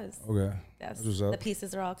 it was. Okay. Yes, That's what's up. the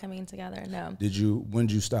pieces are all coming together. No, When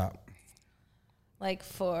did you stop? like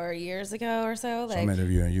 4 years ago or so. So I'm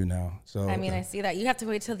interviewing you now. So I mean, I see that. You have to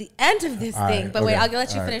wait till the end of this All thing. right, But wait, okay, I'll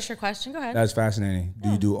let you all finish your question. Go ahead. That's fascinating.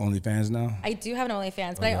 Do you do OnlyFans now? I do have an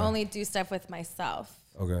OnlyFans, but I only do stuff with myself.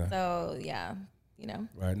 Okay. So yeah, you know.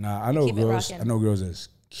 Right now, I know keep it girls. rocking. I know girls that's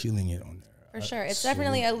killing it on there. For sure. It's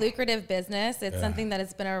definitely a lucrative business. It's something that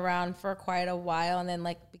has been around for quite a while. And then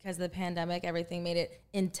like because of the pandemic, everything made it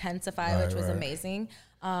intensify, which was amazing.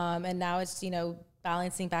 And now it's,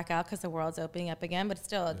 balancing back out because the world's opening up again, but it's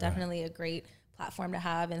still definitely a great platform to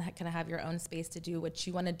have and kind of have your own space to do what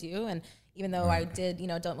you want to do. And even though I did,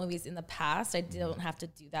 adult movies in the past, I don't have to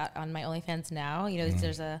do that on my OnlyFans now.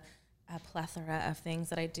 There's a plethora of things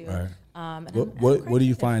that I do. Right. And What do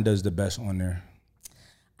you find does the best on there?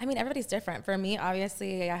 I mean, everybody's different. For me,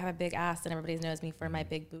 obviously, I have a big ass and everybody knows me for my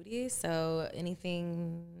big booty. So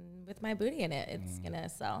anything with my booty in it, it's going to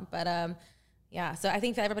sell. But yeah, so I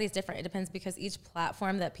think that everybody's different. It depends because each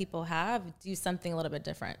platform that people have do something a little bit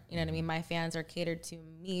different. You know what I mean? My fans are catered to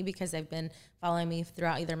me because they've been following me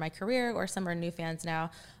throughout either my career or some are new fans now.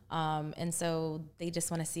 And so they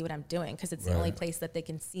just want to see what I'm doing because it's the only place that they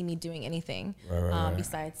can see me doing anything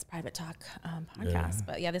besides Private Talk podcast. Yeah.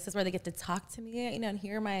 But yeah, this is where they get to talk to me, and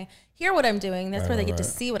hear what I'm doing. That's where they get to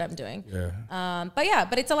see what I'm doing. Yeah.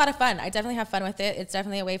 But it's a lot of fun. I definitely have fun with it. It's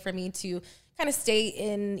definitely a way for me to kind of stay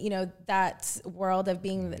in, that world of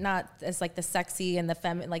being not as like the sexy and the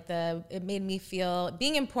feminine, it made me feel,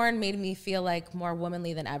 being in porn made me feel like more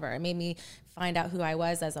womanly than ever. It made me find out who I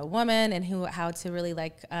was as a woman and how to really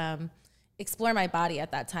explore my body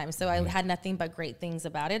at that time. So I had nothing but great things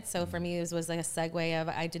about it. So for me, it was like a segue of,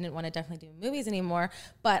 I didn't want to definitely do movies anymore,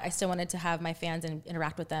 but I still wanted to have my fans and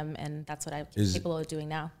interact with them. And that's what I'm capable of doing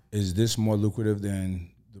now. Is this more lucrative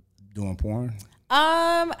than doing porn?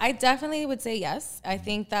 I definitely would say yes. I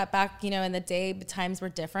think that back, in the day, times were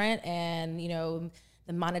different, and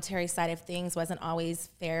the monetary side of things wasn't always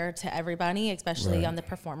fair to everybody, especially on the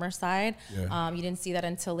performer side. Yeah. You didn't see that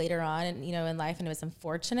until later on, in life, and it was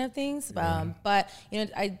unfortunate things. Yeah. But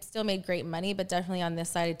I still made great money, but definitely on this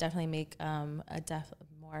side, I definitely make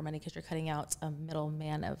more money because you're cutting out a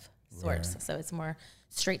middleman of sorts. Right. So it's more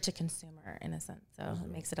straight to consumer in a sense. So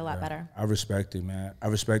it makes it a lot better. I respect it, man. I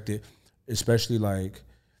respect it. Especially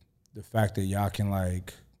the fact that y'all can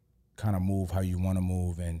kind of move how you want to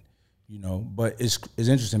move, and but it's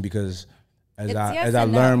interesting because as I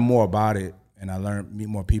learn more about it and I meet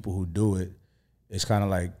more people who do it, it's kind of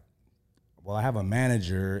like, well, I have a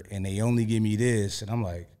manager and they only give me this, and I'm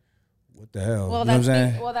like, what the hell? Well, you know what I'm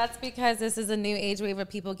saying? Well, that's because this is a new age wave of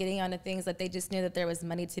people getting onto things that they just knew that there was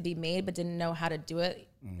money to be made, but didn't know how to do it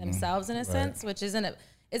themselves in a sense, which it's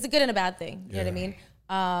a good and a bad thing. You know what I mean?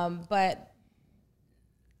 But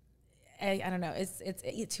I don't know.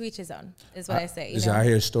 It's to each his own is what I say. I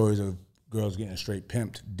hear stories of girls getting straight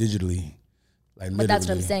pimped digitally, But that's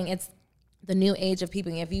what I'm saying. It's the new age of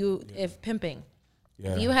pimping. If pimping,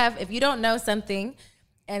 if you don't know something,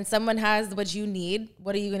 and someone has what you need,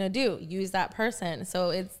 what are you gonna do? Use that person.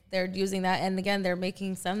 So they're using that, and again, they're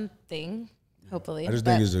making something. Hopefully, I just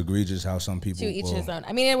think it's egregious how some people. To each his own.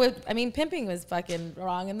 I mean, pimping was fucking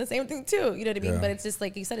wrong, and the same thing too. You know what I mean? Yeah. But it's just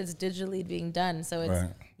like you said, it's digitally being done, so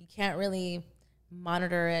you can't really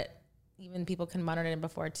monitor it. Even people can monitor it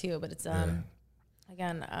before too, but it's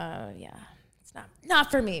again, it's not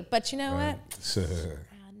for me. But you know what?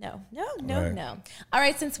 No. All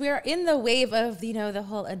right, since we are in the wave of the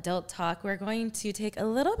whole adult talk, we're going to take a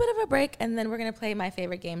little bit of a break, and then we're going to play my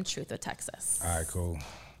favorite game, Truth with Texas. All right, cool.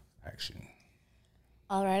 Action.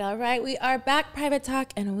 All right. We are back, Private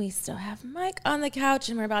Talk, and we still have Mike on the couch,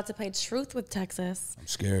 and we're about to play Truth with Texas. I'm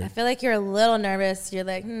scared. I feel like you're a little nervous. You're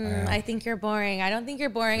like, I think you're boring. I don't think you're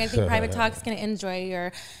boring. I think Private Talk's going to enjoy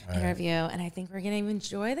your interview, and I think we're going to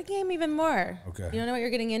enjoy the game even more. Okay. You don't know what you're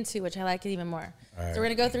getting into, which I like it even more. So we're going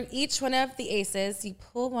to go through each one of the aces. You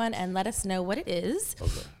pull one and let us know what it is.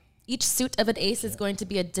 Okay. Each suit of an ace is going to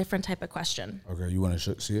be a different type of question. Okay, you want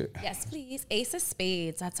to see it? Yes, please. Ace of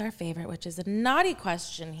spades. That's our favorite, which is a naughty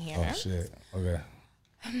question here. Oh, shit. Okay.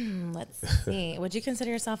 Let's see. Would you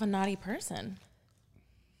consider yourself a naughty person?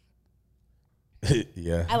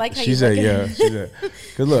 Yeah. I like how she you said, look yeah. She said,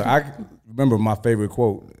 because look, I remember my favorite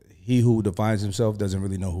quote, he who defines himself doesn't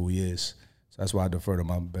really know who he is. So That's why I defer to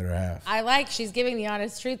my better half. She's giving the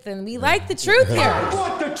honest truth, and we like the truth here.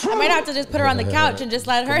 I might have to just put her on the couch and just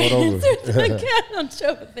let her answer again. I'll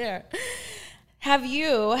show it there. Have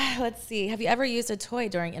you ever used a toy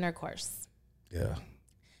during intercourse? Yeah.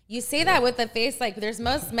 You say that with the face like there's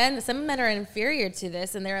some men are inferior to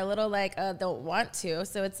this, and they're a little like, don't want to.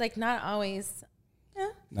 So it's like not always. Yeah.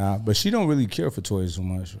 Nah, but she don't really care for toys so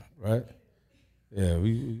much, right? Yeah,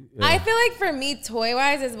 I feel like for me,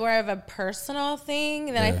 toy-wise is more of a personal thing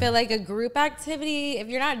than I feel like a group activity. If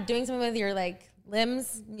you're not doing something with your like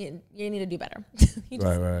limbs, you need to do better. You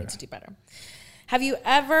just need to do better. Have you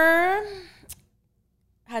ever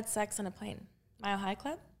had sex on a plane? Mile High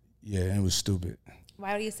Club? Yeah, and it was stupid.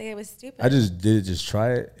 Why would you say it was stupid? I just did it, just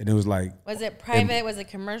try it, and it was like. Was it private? Was it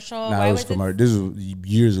commercial? Nah, it was commercial. This was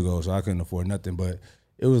years ago, so I couldn't afford nothing, but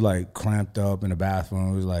it was like cramped up in the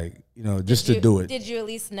bathroom. It was like, just to do it. Did you at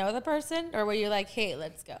least know the person, or were you like, "Hey,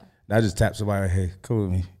 let's go"? And I just tapped somebody. Hey, come with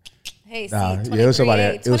me. Hey, it was somebody.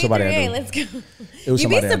 It was somebody. Let's go. You'd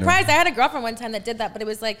be surprised. I had a girlfriend one time that did that, but it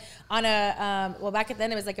was like on a back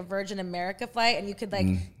then it was like a Virgin America flight, and you could like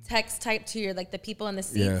text type to your like the people in the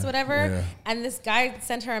seats, whatever. Yeah. And this guy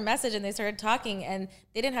sent her a message, and they started talking, and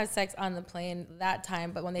they didn't have sex on the plane that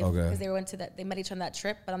time, but when they because they went to they met each on that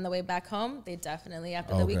trip, but on the way back home, they definitely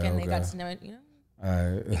after the weekend they got to know it,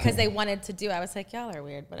 because they wanted to do. I was like, y'all are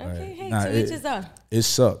weird, but okay, hey, to each his own. It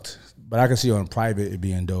sucked, but I can see on private it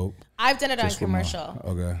being dope. I've done it on commercial.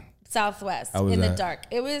 Okay. Southwest in the dark.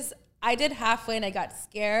 I did halfway and I got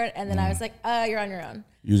scared, and then I was like, you're on your own.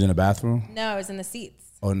 You was in the bathroom? No, I was in the seats.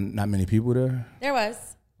 Oh, not many people there? There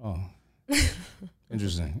was. Oh.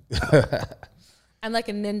 Interesting. I'm like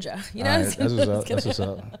a ninja. That's what's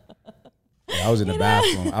up. Yeah, I was in the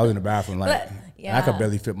bathroom. Like, I could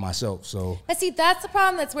barely fit myself. So, but see, that's the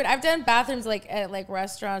problem. That's weird. I've done bathrooms like at like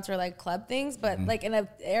restaurants or like club things, but like in an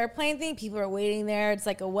airplane thing, people are waiting there. It's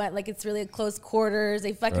like it's really close quarters.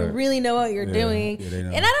 They fucking really know what you're doing. Yeah, they know.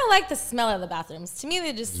 And I don't like the smell of the bathrooms. To me,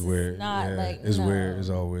 they're just it's weird. It's weird. It's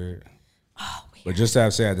all weird. Oh, weird. But just to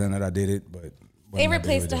have said that I did it. But favorite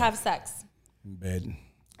place to have sex? In bed.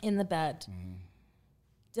 In the bed.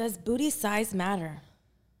 Does booty size matter?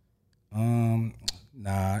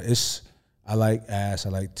 Nah, I like ass, I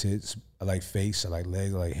like tits, I like face, I like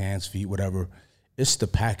legs, I like hands, feet, whatever. It's the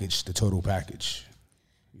package, the total package,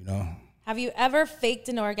 Have you ever faked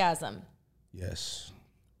an orgasm? Yes.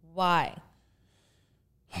 Why?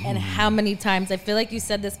 And how many times? I feel like you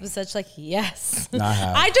said this with such like, yes.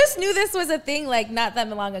 I just knew this was a thing like not that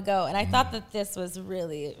long ago, and I thought that this was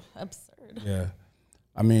really absurd. Yeah.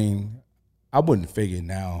 I mean, I wouldn't fake it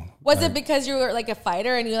now. Was it because you were like a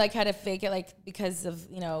fighter and you like had to fake it like because of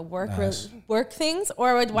work things,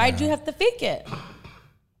 or why did you have to fake it?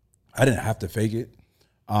 I didn't have to fake it.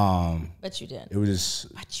 But you did. It was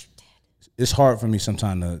just. But you did. It's hard for me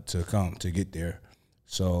sometimes to get there.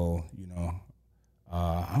 So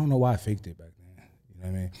I don't know why I faked it back then. You know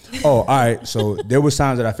what I mean? Oh, all right. So there was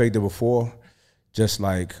times that I faked it before, just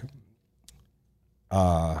like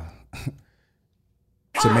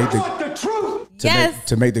to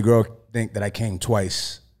make the girl think that I came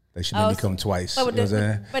twice. That she made me come twice. But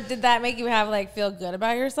did that make you feel good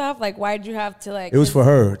about yourself? Like, why did you have to like? It was for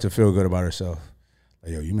her to feel good about herself.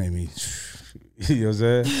 Like, yo, you made me. You know what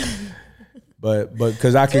I'm saying? But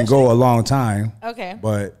because I can go a long time. Okay.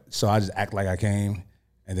 But so I just act like I came,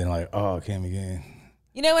 and then like, I came again.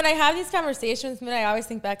 When I have these conversations, I always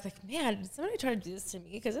think back, like, man, did somebody try to do this to me?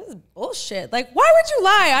 Because this is bullshit. Like, why would you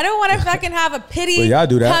lie? I don't want to fucking have a pity well, y'all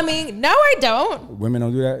do that. coming. No, I don't. Women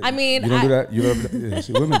don't do that? I mean, you don't do that? You don't,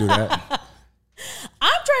 see, women do that.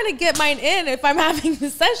 I'm trying to get mine in if I'm having the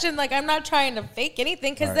session. Like, I'm not trying to fake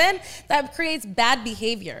anything, because then that creates bad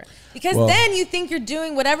behavior. Because then you think you're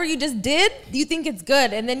doing whatever you just did, you think it's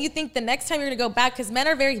good. And then you think the next time you're going to go back, because men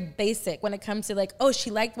are very basic when it comes to like, oh, she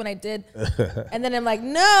liked when I did. And then I'm like,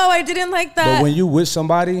 no, I didn't like that. But when you with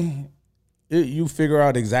somebody, you figure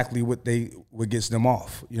out exactly what gets them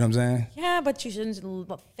off. You know what I'm saying? Yeah, but you shouldn't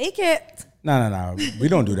fake it. No. We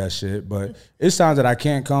don't do that shit. But it's times that I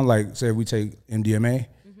can't come. Like, say we take MDMA.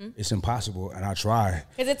 It's impossible, and I try.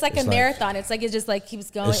 Because it's like a marathon. It's like it just like keeps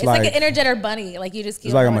going. It's like an Energizer bunny. Like you just keep.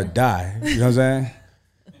 It's like going. I'm gonna die. You know what I'm saying?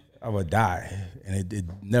 I'm gonna die, and it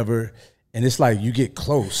never. And it's like you get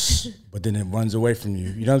close, but then it runs away from you.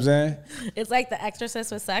 You know what I'm saying? It's like The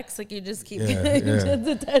Exorcist with sex. Like you just keep. And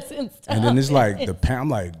then it's like I'm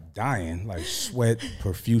like dying, like sweat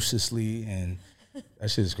profusely, and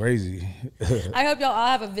that shit's crazy. I hope y'all all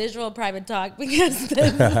have a visual private talk, because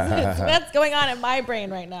that's going on in my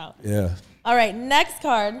brain right now. Yeah. All right, next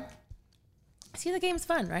card. See, the game's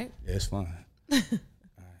fun, right? Yeah, it's fun.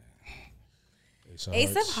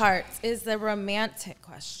 Ace of Hearts is the romantic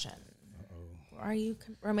question. Are you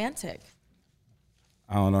romantic?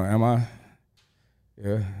 I don't know. Am I?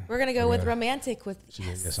 Yeah. We're going to go with romantic.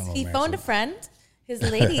 Yes, I'm he romantic. phoned a friend, his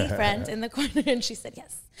lady friend in the corner, and she said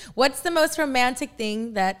yes. What's the most romantic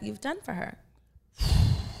thing that you've done for her?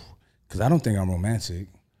 Because I don't think I'm romantic.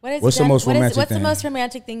 What's the most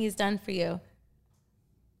romantic thing he's done for you?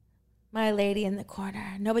 My lady in the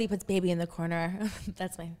corner. Nobody puts baby in the corner.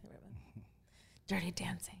 That's my favorite one. Dirty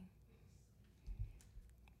Dancing.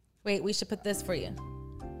 Wait, we should put this for you.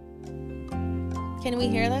 Can we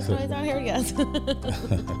hear this noise out here? Yes.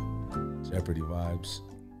 Jeopardy vibes.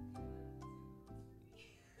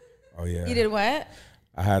 Oh yeah. You did what?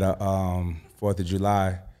 I had a 4th of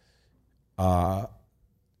July.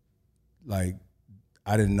 Like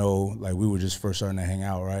I didn't know. Like we were just first starting to hang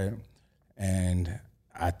out, right? And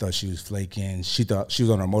I thought she was flaking. She thought she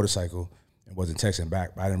was on her motorcycle and wasn't texting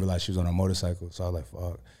back. But I didn't realize she was on her motorcycle. So I was like,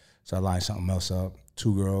 fuck. So I lined something else up.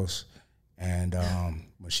 2 girls. And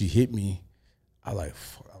when she hit me, I was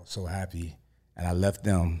so happy. And I left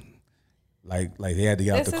them. Like they had to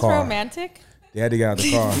get out the car. This is romantic? They had to get out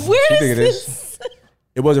the car. Where is this?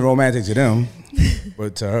 It wasn't romantic to them,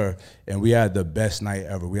 but to her. And we had the best night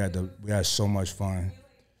ever. We had so much fun.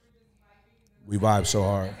 We vibed so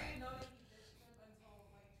hard.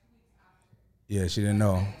 Yeah, she didn't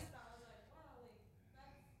know.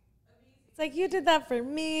 It's like, you did that for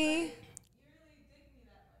me.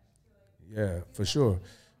 Yeah, for sure.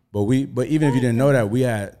 But even if you didn't know that, we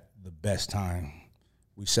had the best time.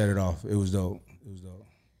 We set it off. It was dope.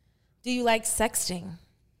 Do you like sexting?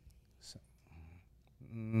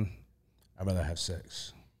 I'd rather have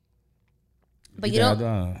sex. But you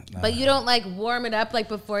don't like warm it up like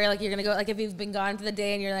before you're gonna go, like if you've been gone for the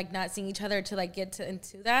day and you're like not seeing each other to like get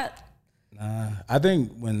into that? Nah. I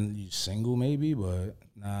think when you're single maybe, but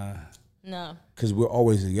nah. No. Because we're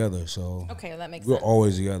always together, so. Okay, well, that makes sense. We're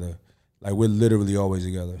always together. Like we're literally always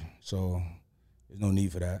together. So there's no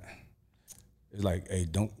need for that. It's like, hey,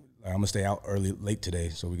 I'm gonna stay out late today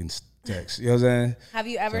so we can text. You know what I'm saying? Have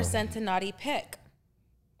you ever sent a naughty pic?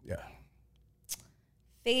 Yeah.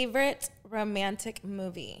 Favorite romantic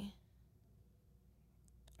movie?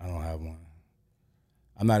 I don't have one.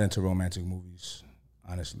 I'm not into romantic movies,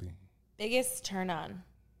 honestly. Biggest turn on?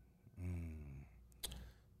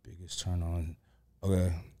 Biggest turn on.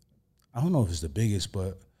 Okay. I don't know if it's the biggest,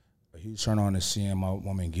 but a huge turn on is seeing my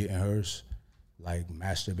woman getting hers, like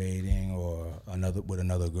masturbating or with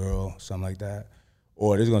another girl, something like that.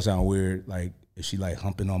 Or this is gonna sound weird, like if she like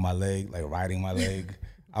humping on my leg, like riding my leg.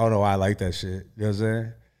 I don't know why I like that shit. You know what I'm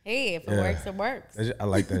saying? Hey, if it works, it works. I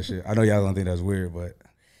like that shit. I know y'all don't think that's weird, but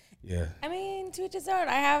yeah. I mean, to each his own.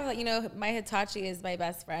 I have, my Hitachi is my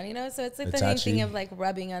best friend, so it's like Hitachi? the same thing of like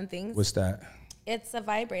rubbing on things. What's that? It's a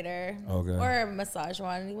vibrator or a massage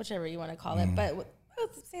one, whichever you want to call it. But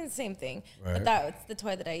it's the same thing. Right. But that's the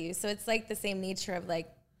toy that I use. So it's like the same nature of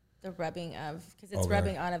like the rubbing of, because it's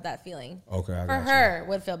rubbing on of that feeling. Okay, for her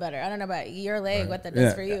would feel better. I don't know about your leg, what that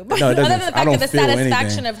does for you. But other than the fact of the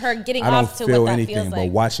satisfaction of her getting off to what that feels like.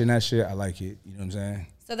 But watching that shit, I like it. You know what I'm saying?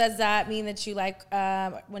 So does that mean that you like,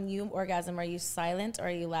 when you orgasm, are you silent or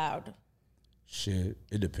are you loud? Shit,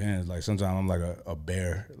 it depends. Like sometimes I'm like a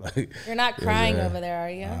bear. Like you're not crying over there, are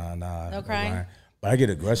you? Nah. No crying. But I get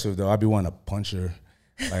aggressive though. I be wanting to punch her.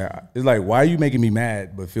 Like it's like, why are you making me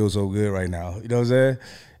mad but feel so good right now? You know what I'm saying?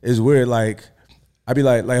 It's weird. Like I be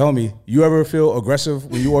like homie, you ever feel aggressive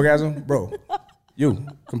when you orgasm, bro? You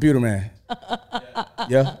computer man.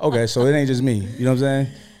 Yeah. Okay. So it ain't just me. You know what I'm saying?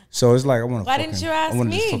 So it's like I want to. Why didn't you ask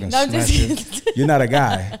me? No, you're not a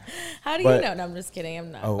guy. How do you know? No, I'm just kidding.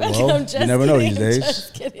 I'm not. Oh well, you never know these days.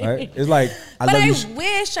 Just kidding. Right? It's like I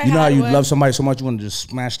wish I. You know how you love somebody so much you want to just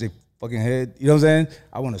smash their fucking head. You know what I'm saying?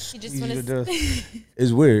 I want to.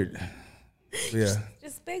 It's weird. Yeah.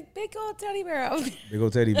 Just big old teddy bear. Big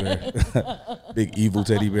old teddy bear. Big evil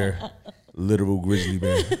teddy bear. Literal grizzly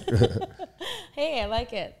bear. Hey, I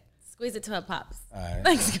like it. Squeeze it till it pops. All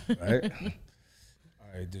right. Right.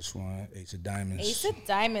 All right, this one, Ace of Diamonds. Ace of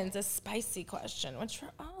Diamonds, a spicy question, which we're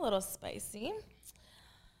all a little spicy.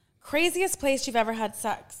 Craziest place you've ever had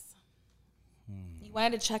sex? You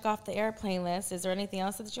wanted to check off the airplane list. Is there anything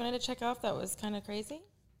else that you wanted to check off that was kind of crazy?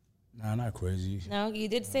 Nah, not crazy. No, you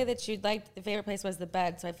did say that you'd like the favorite place was the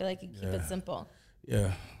bed, so I feel like you keep it simple.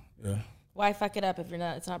 Yeah. Why fuck it up if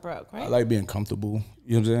it's not broke, right? I like being comfortable.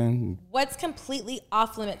 You know what I'm saying? What's completely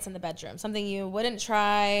off limits in the bedroom? Something you wouldn't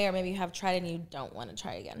try, or maybe you have tried and you don't want to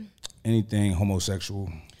try again? Anything homosexual.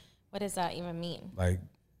 What does that even mean? Like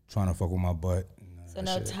trying to fuck with my butt. So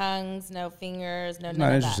no tongues, no fingers, no.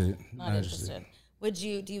 Not interested. Not interested. Do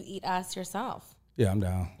you eat ass yourself? Yeah, I'm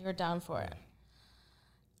down. You're down for it.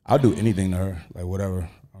 I'll do anything to her, like whatever.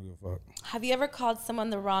 I don't give a fuck. Have you ever called someone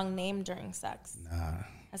the wrong name during sex? Nah.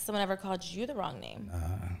 Has someone ever called you the wrong name?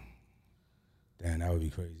 Nah. Damn, that would be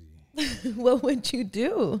crazy. What would you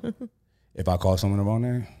do If I call someone the wrong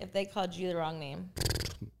name, if they called you the wrong name?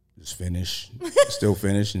 just finish, still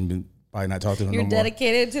finish, and probably not talk to them You're no more.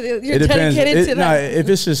 dedicated to the. You're It depends. dedicated to Nah, that. if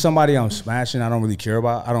it's just somebody I'm smashing, I don't really care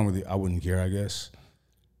about. I wouldn't care, I guess.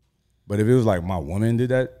 But if it was like my woman did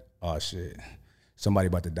that, oh shit, somebody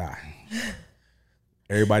about to die.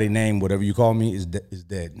 Everybody name whatever you call me is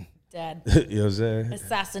dead. Dead. You know what I'm saying?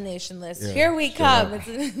 Assassination list. Yeah, Here we straight come. up.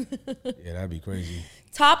 Yeah, that'd be crazy.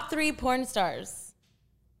 Top 3 porn stars.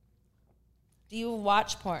 Do you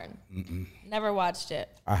watch porn? Never watched it.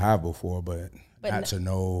 I have before, but not to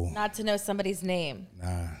know. Not to know somebody's name.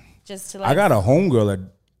 Nah. Just to like. I got a homegirl that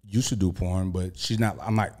used to do porn, but she's not.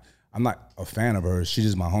 I'm not a fan of hers. She's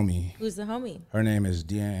just my homie. Who's the homie? Her name is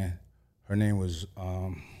Deanne. Her name was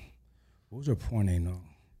what was her porn name though?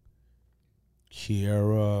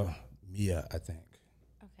 Kiara Mia, I think.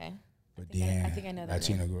 Okay. But I Deanne, think I know that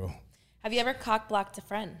Latina name. girl. Have you ever cock blocked a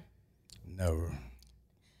friend? Never.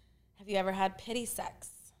 Have you ever had pity sex?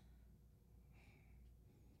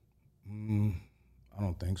 I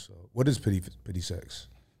don't think so. What is pity sex?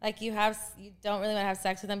 Like you don't really want to have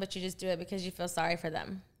sex with them, but you just do it because you feel sorry for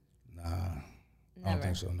them. Nah. Never. I don't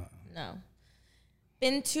think so. No. No.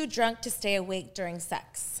 Been too drunk to stay awake during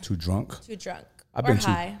sex? Too drunk? Too drunk. I've or been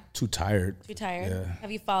high. too tired. Too tired. Yeah.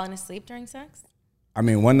 Have you fallen asleep during sex? I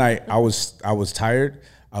mean, one night I was tired.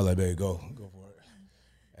 I was like, baby, go for it.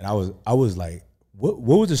 And I was like, what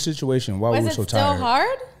was the situation? Why Was were we it so still tired?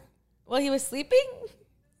 hard while he was sleeping?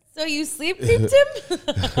 So you sleep creeped him?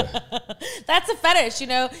 That's a fetish, you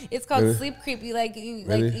know. It's called Really? sleep creep. You Really?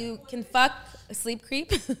 like you can fuck a sleep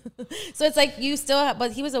creep. So it's like you still have,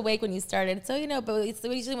 but he was awake when you started. So you know, but it's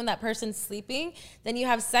usually when that person's sleeping, then you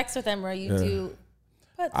have sex with them where you do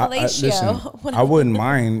fellatio. Listen, I wouldn't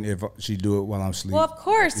mind if she do it while I'm sleeping. Well, of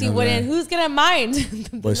course you know what I'm wouldn't. saying? Who's gonna mind?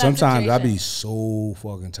 in But that sometimes I'd be situation? so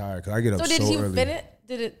fucking tired because I get up So so did you early. fit it?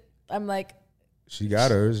 Did it? I'm like, She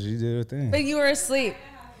got hers. She did her thing. but you were asleep.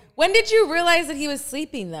 When did you realize that he was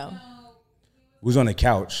sleeping though? We was on the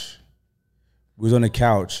couch.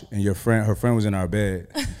 And her friend was in our bed.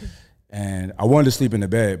 And I wanted to sleep in the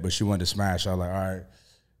bed, but she wanted to smash. I was like, all right.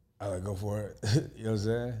 I was like, go for it. You know what I'm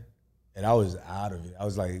saying? And I was out of it. I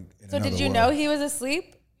was like, in So did another you world. know he was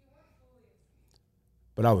asleep?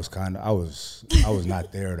 But I was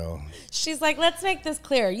not there though. She's like, let's make this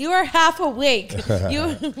clear. You are half awake.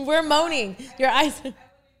 We're moaning. Your eyes.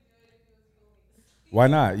 Why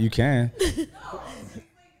not? You can.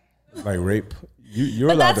 Like rape. You're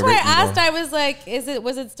But allowed that's to why I rape me, asked. though. I was like,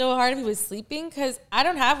 was it still hard if he was sleeping? Because I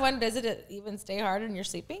don't have one. Does it even stay hard when you're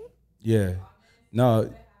sleeping? Yeah. No.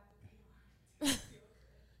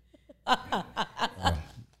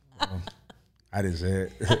 I didn't say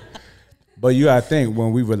it. But I think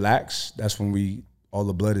when we relax, that's when all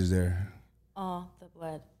the blood is there. Oh, the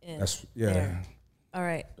blood is That's there. All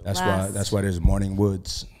right. That's why there's morning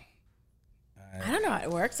woods. I don't know how it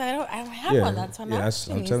works. I don't have Yeah. one. That's why I'm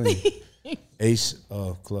asking I'm you. telling you. Ace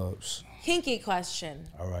of clubs. Kinky question.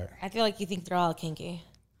 All right. I feel like you think they're all kinky.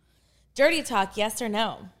 Dirty talk, yes or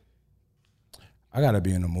no? I gotta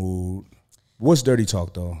be in the mood. What's dirty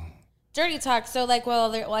talk though? Dirty talk. So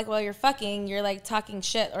while you're fucking, you're like talking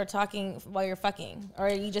shit or talking while you're fucking, or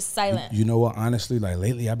are you just silent? You know what? Honestly, like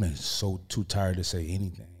lately, I've been so too tired to say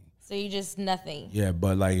anything. So you just nothing. Yeah,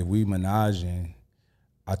 but like if we menaging,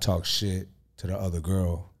 I talk shit to the other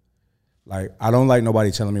girl. Like I don't like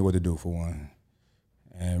nobody telling me what to do for one.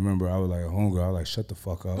 And remember, I was like a homegirl. I was like, shut the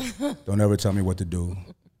fuck up. Don't ever tell me what to do.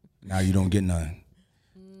 Now you don't get none.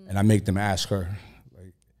 And I make them ask her.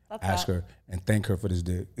 Ask her and thank her for this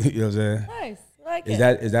dick. You know what I'm saying? Nice. I like Is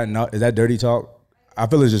it. that dirty talk? I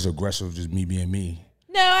feel it's just aggressive, just me being me.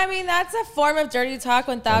 No, I mean that's a form of dirty talk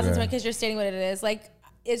 1,000 Okay. because you're stating what it is. Like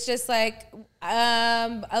it's just like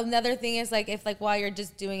another thing is like if like while you're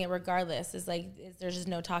just doing it regardless is like there's just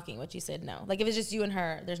no talking. What you said no. Like if it's just you and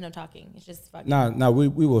her, there's no talking. It's just fucking. Nah, we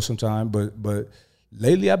will sometime, but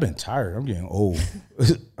lately I've been tired. I'm getting old.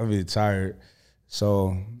 I've been tired.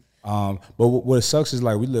 So, but what sucks is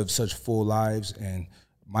like we live such full lives, and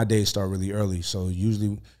my days start really early. So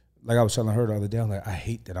usually, like I was telling her the other day, I'm like, I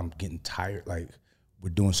hate that I'm getting tired. Like we're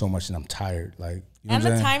doing so much and I'm tired. Like you know and what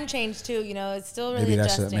the I'm saying? time change too, you know, it's still really Maybe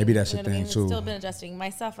that's adjusting. maybe that's you the know what I thing mean? too. It's still been adjusting.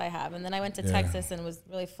 Myself, I have, and then I went to Texas and was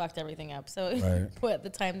really fucked everything up. So Right. put the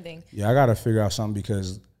time thing. Yeah, I gotta figure out something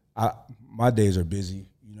because my days are busy.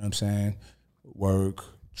 You know what I'm saying? Work,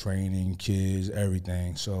 training, kids,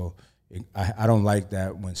 everything. So I don't like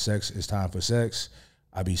that when sex is time for sex.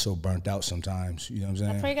 I be so burnt out sometimes. You know what I'm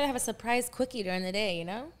saying? That's why you gotta have a surprise quickie during the day.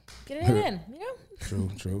 Get it in.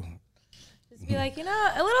 True. Just be like, a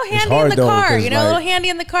little handy in the car. A little handy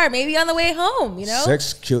in the car. Maybe on the way home.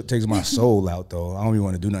 Sex takes my soul out though. I don't even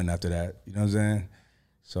want to do nothing after that. You know what I'm saying?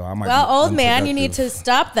 So I might. Well, old man, you need to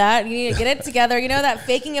stop that. You need to get it together. That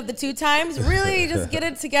faking of the 2 times. Really, just get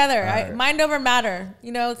it together. Right. Mind over matter.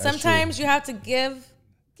 Sometimes you have to give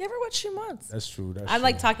her what she wants. That's true. I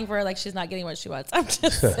like talking for her like she's not getting what she wants. I'm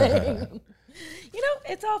just saying.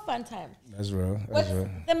 It's all fun time. That's real. What's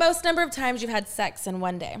the most number of times you've had sex in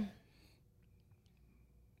one day?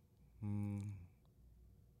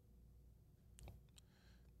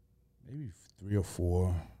 Maybe 3 or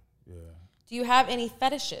 4. Yeah. Do you have any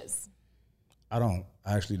fetishes? I don't.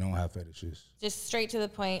 I actually don't have fetishes. Just straight to the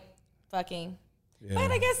point, fucking. Yeah.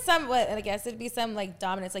 But I guess it'd be some like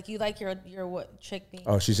dominance. Like you like your chick being.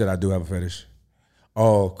 Oh, she said I do have a fetish.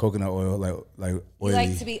 Oh, coconut oil, like oily. You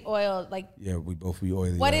like to be oiled, like. Yeah, we both be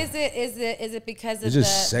oily. What yeah. is it? Is it because of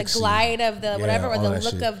the glide of the whatever, or the look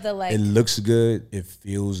shit. of the like? It looks good. It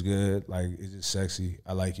feels good. Like it's just sexy.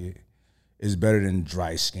 I like it. It's better than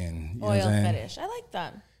dry skin. You oil know what I'm saying? fetish. I like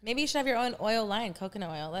that. Maybe you should have your own oil line, coconut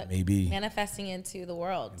oil. Maybe manifesting into the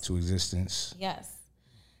world, into existence. Yes.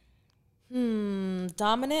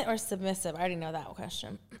 Dominant or submissive? I already know that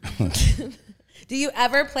question. Do you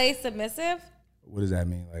ever play submissive? What does that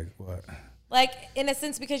mean? Like what? Like in a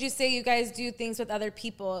sense, because you say you guys do things with other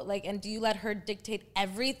people, like, and do you let her dictate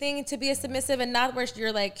everything to be a submissive and not where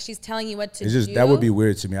you're like, she's telling you what to do? That would be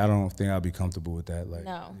weird to me. I don't think I'd be comfortable with that. Like,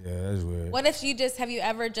 no. Yeah, that's weird. What if have you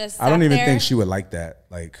ever just sat I don't even there? think she would like that.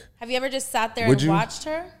 Like, have you ever just sat there and watched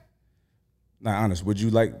her? Nah, honest. Would you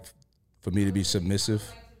like for me to be submissive?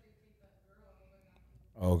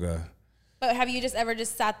 Okay. But have you just ever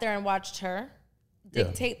sat there and watched her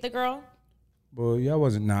dictate the girl? Well, yeah, I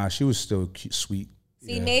wasn't. Nah, she was still cute, sweet.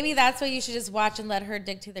 See, maybe that's why you should just watch and let her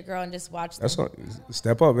dictate the girl and just watch them. That's what.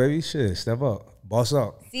 Step up, baby. Shit, step up. Boss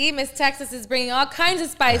up. See, Miss Texas is bringing all kinds of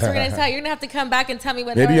spice. You're gonna have to come back and tell me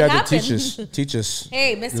what maybe you have happened. to teach us.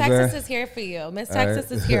 Hey, Miss Texas is here for you. Miss Texas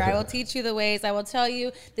is here. I will teach you the ways. I will tell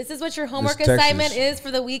you this is what your homework assignment is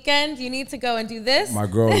for the weekend. You need to go and do this. My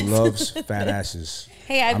girl loves fat asses.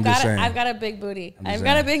 Hey, I've got a big booty. I've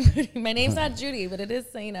got a big booty. My name's not Judy, but it is,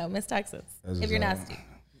 Miss Texas. If you're nasty.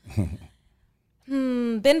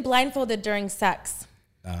 Been blindfolded during sex?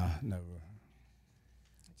 Nah, never.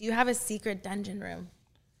 Do you have a secret dungeon room?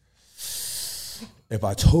 If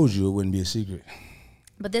I told you, it wouldn't be a secret.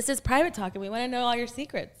 But this is private talk, and we want to know all your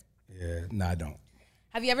secrets. Yeah, no, I don't.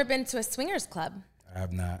 Have you ever been to a swingers club? I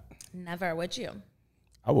have not. Never, would you?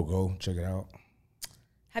 I will go check it out.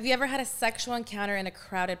 Have you ever had a sexual encounter in a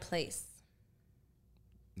crowded place?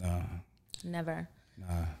 Nah. Never.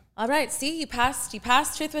 Nah. All right, see, you passed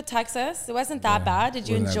Truth with Texas. It wasn't that bad. Did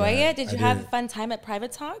you enjoy it? Did you have a fun time at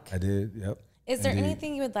Private Talk? I did, yep. Is there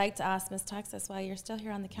anything you would like to ask Miss Texas while you're still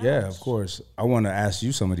here on the couch? Yeah, of course. I want to ask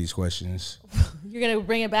you some of these questions. You're going to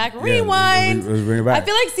bring it back? Rewind. Let's bring it back. I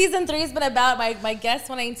feel like season 3 has been about my guests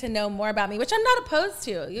wanting to know more about me, which I'm not opposed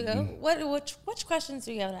to. You know, which questions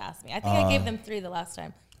do you have to ask me? I think I gave them 3 the last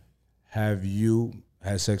time. Have you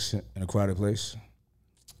had sex in a crowded place?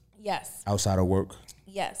 Yes. Outside of work?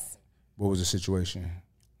 Yes. What was the situation?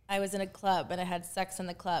 I was in a club and I had sex in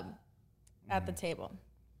the club at the table.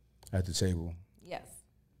 At the table? Yes.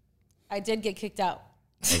 I did get kicked out.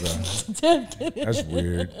 Okay. That's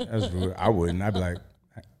weird. That's weird. I wouldn't. I'd be like,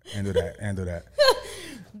 handle that.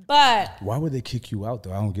 But why would they kick you out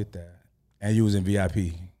though? I don't get that. And you was in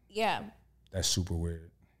VIP. Yeah. That's super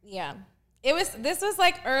weird. Yeah. This was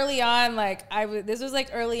like early on, this was like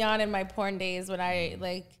early on in my porn days when I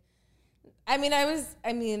in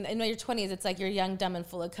your 20s, it's like you're young, dumb, and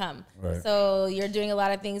full of cum. Right. So you're doing a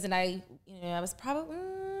lot of things, and I was probably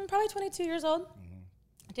 22 years old.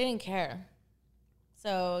 I didn't care.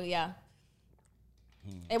 So, yeah.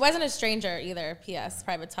 It wasn't a stranger either, P.S.,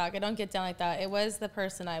 Private Talk. I don't get down like that. It was the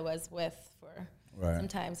person I was with for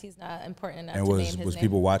sometimes. He's not important enough to name his name. Was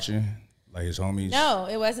people watching? Like his homies? No,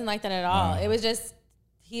 it wasn't like that at all. It was just...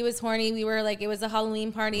 He was horny. We were like, it was a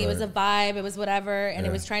Halloween party. Right. It was a vibe. It was whatever. And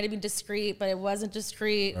it was trying to be discreet, but it wasn't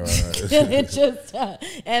discreet. Right. And it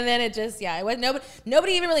just, it was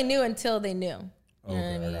nobody even really knew until they knew. You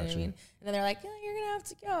know what I mean? And then they're like, yeah, you're going to have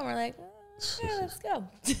to go. And we're like, okay, let's go.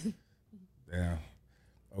 Damn.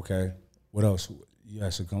 Okay. What else? You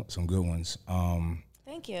had some good ones.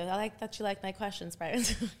 Thank you. I like that you like my questions, Brian.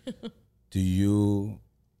 Do you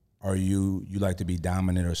like to be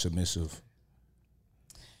dominant or submissive?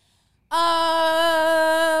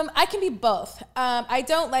 I can be both. I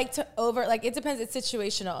don't like to it depends, it's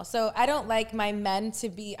situational. So I don't like my men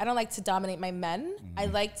I don't like to dominate my men. I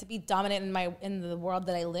like to be dominant in the world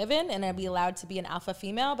that I live in, and I'd be allowed to be an alpha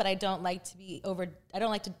female, but I don't like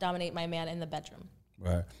to dominate my man in the bedroom.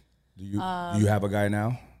 Right. Do you have a guy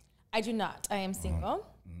now? I do not. I am single.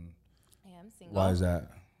 I am single. Why is that?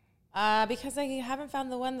 Because I haven't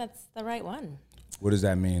found the one that's the right one. What does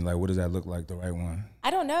that mean? Like, what does that look like, the right one?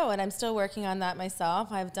 I don't know, and I'm still working on that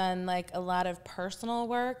myself. I've done like a lot of personal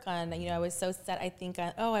work on, I was so set, I think,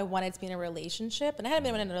 on, I wanted to be in a relationship, and I hadn't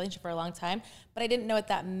been in a relationship for a long time, but I didn't know what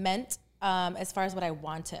that meant as far as what I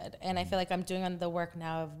wanted. And I feel like I'm doing on the work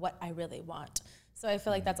now of what I really want. So I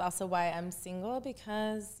feel like that's also why I'm single,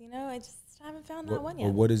 because, I just haven't found that one yet.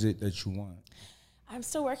 Well, what is it that you want? I'm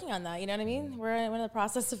still working on that. You know what I mean? We're in the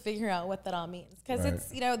process of figuring out what that all means. Because it's,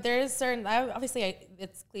 there's certain,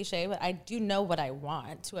 it's cliche, but I do know what I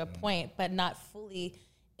want to a point, but not fully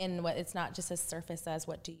in what, it's not just as surface as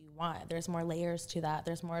what do you want. There's more layers to that.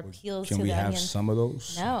 There's more appeals to them. Can we have some of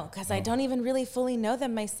those? No, because I don't even really fully know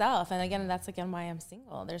them myself. And again, that's why I'm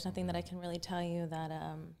single. There's nothing that I can really tell you that.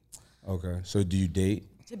 Okay. So do you date?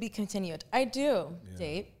 To be continued. I do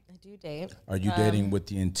date. I do date. Are you dating with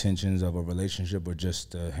the intentions of a relationship or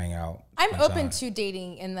just to hang out? I'm open to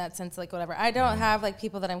dating in that sense, like whatever. I don't have like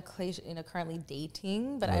people that I'm currently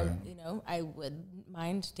dating, but I would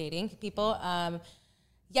mind dating people.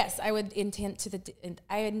 Yes, I would intend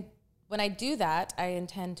when I do that, I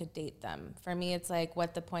intend to date them. For me, it's like, what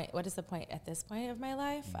is the point at this point of my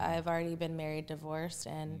life? I've already been married, divorced,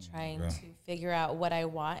 and trying to figure out what I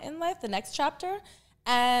want in life, the next chapter,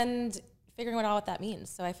 and figuring out what that means.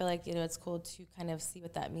 So I feel like, it's cool to kind of see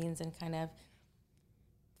what that means and kind of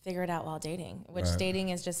figure it out while dating, which dating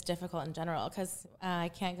is just difficult in general, because I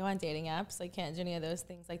can't go on dating apps. I can't do any of those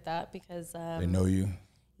things like that because they know you.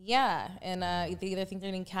 Yeah, and they either think they're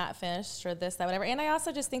getting catfished or this, that, whatever. And I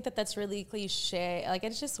also just think that that's really cliche. Like,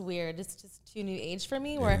 it's just weird. It's just too new age for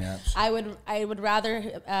me, where I would rather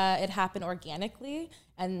it happen organically.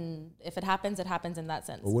 And if it happens in that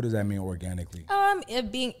sense. Well, what does that mean, organically?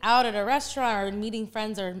 It being out at a restaurant or meeting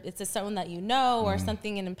friends, or it's just someone that you know, or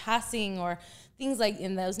something in passing, or things like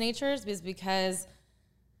in those natures, because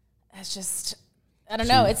it's just... I don't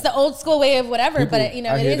know. It's the old school way of whatever, but it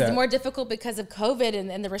is more difficult because of COVID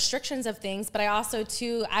and the restrictions of things. But I also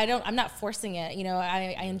I'm not forcing it.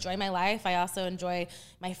 I enjoy my life. I also enjoy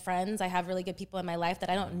my friends. I have really good people in my life that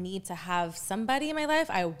I don't need to have somebody in my life.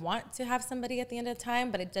 I want to have somebody at the end of the time,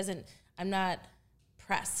 but I'm not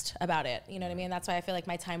pressed about it. You know what I mean? That's why I feel like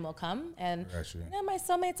my time will come. And my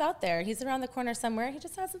soulmate's out there. He's around the corner somewhere. He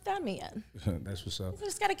just hasn't found me yet. That's what's up. We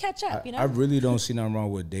just got to catch up, I really don't see nothing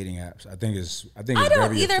wrong with dating apps. I think it's very efficient. I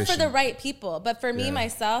don't either for the right people, but for me,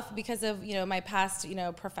 myself, because of, my past,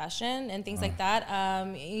 profession and things like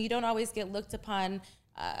that, you don't always get looked upon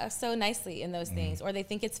so nicely in those things, or they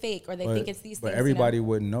think it's fake, or they think it's these things. But everybody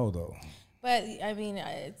wouldn't know, though. But I mean,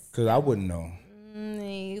 it's... Because I wouldn't know.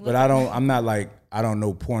 But I'm not like, I don't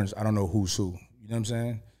know porns. I don't know who's who. You know what I'm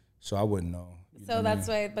saying? So I wouldn't know. So that's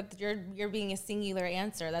why, but you're being a singular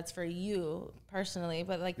answer. That's for you personally.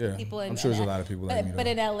 But like people in... I'm sure there's a lot of people like me. But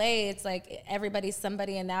in LA, it's like everybody's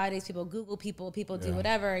somebody, and nowadays people Google people do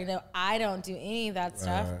whatever. I don't do any of that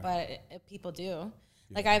stuff, but people do.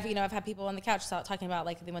 Like I've had people on the couch talking about,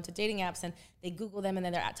 like, they went to dating apps and they Google them, and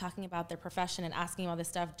then they're talking about their profession and asking all this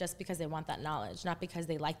stuff just because they want that knowledge, not because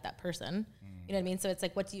they like that person. You know what I mean? So it's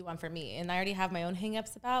like, what do you want from me? And I already have my own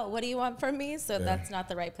hangups about what do you want from me? So that's not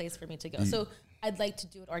the right place for me to go. So I'd like to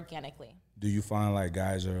do it organically. Do you find like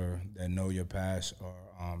guys that know your past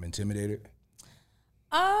are intimidated?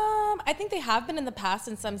 I think they have been in the past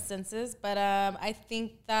in some senses, but I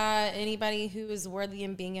think that anybody who is worthy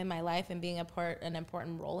in being in my life and being an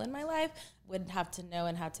important role in my life would have to know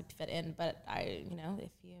and how to fit in. But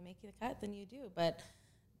if you make the cut, then you do. But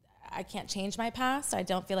I can't change my past. I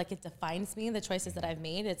don't feel like it defines me, the choices that I've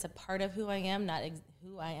made. It's a part of who I am, not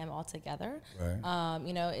who I am altogether. Right.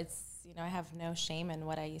 I have no shame in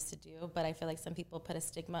what I used to do, but I feel like some people put a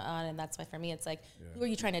stigma on, and that's why for me it's like, who are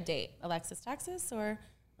you trying to date? Alexis Texas or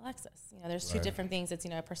Alexis? There's two different things. It's,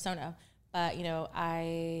 a persona, but I'm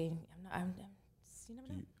not, you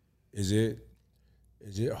never know. Is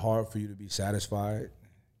it hard for you to be satisfied?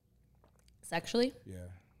 Sexually? Yeah.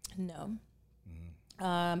 No.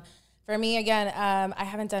 For me, again, I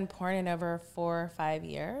haven't done porn in over 4 or 5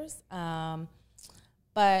 years.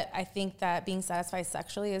 But I think that being satisfied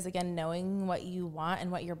sexually is, again, knowing what you want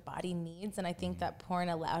and what your body needs. And I think that porn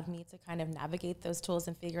allowed me to kind of navigate those tools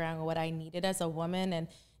and figure out what I needed as a woman, and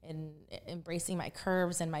embracing my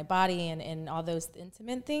curves and my body and all those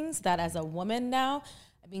intimate things that as a woman now,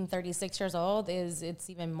 being 36 years old it's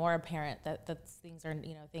even more apparent that things are,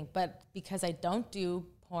 you know, thing. But because I don't do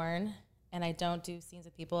porn and I don't do scenes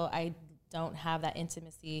with people, I don't have that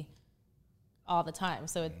intimacy all the time.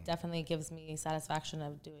 So it definitely gives me satisfaction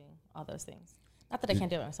of doing all those things. Not that I can't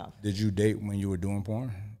do it myself. Did you date when you were doing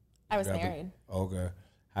porn? I was married. Okay.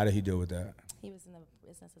 How did he deal with that? He was in the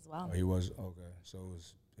business as well. Oh, he was? Okay. So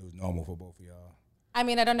it was normal for both of y'all. I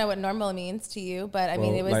mean, I don't know what normal means to you, but I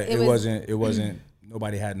mean, it wasn't.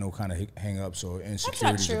 Nobody had no kind of hang-ups or insecurities.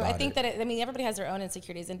 That's not true. I think that everybody has their own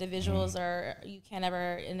insecurities. Individuals are, you can't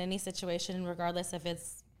ever, in any situation, regardless if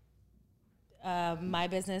it's my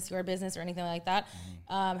business, your business, or anything like that,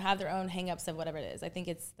 have their own hang-ups of whatever it is. I think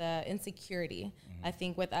it's the insecurity. I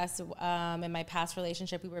think with us, in my past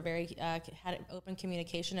relationship, we were very, had an open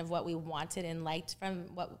communication of what we wanted and liked from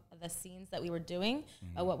what the scenes that we were doing,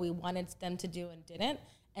 what we wanted them to do and didn't,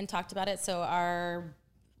 and talked about it. So our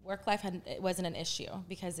work life it wasn't an issue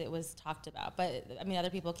because it was talked about. But I mean, other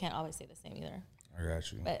people can't always say the same either. I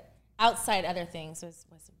got you. But outside other things was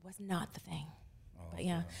not the thing. But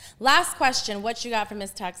yeah. Last question. What you got for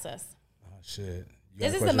Miss Texas? Oh shit.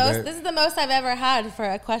 This is the most I've ever had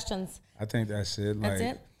for questions. I think that's it. That's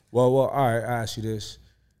it? Well, all right, I ask you this.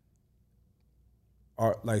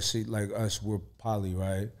 Like us, we're poly,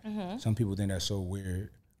 right? Mm-hmm. Some people think that's so weird.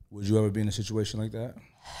 Would you ever be in a situation like that?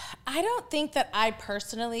 I don't think that I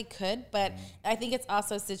personally could, but I think it's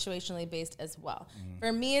also situationally based as well.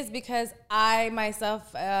 For me, it's because I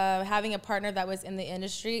myself, having a partner that was in the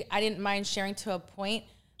industry, I didn't mind sharing to a point,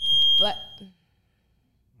 but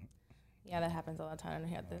yeah, that happens all the time. I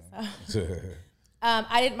hear this.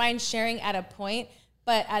 I didn't mind sharing at a point,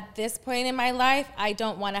 but at this point in my life, I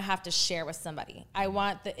don't want to have to share with somebody. I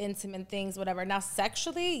want the intimate things, whatever. Now,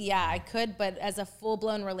 sexually, yeah, I could, but as a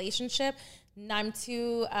full-blown relationship, I'm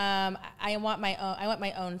too. I want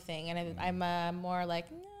my own thing, and I'm more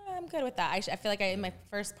like, nah, I'm good with that. I feel like in my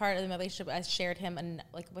first part of the relationship, I shared him and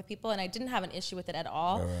like with people, and I didn't have an issue with it at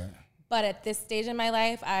all. Right. But at this stage in my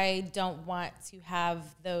life, I don't want to have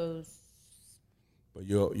those. But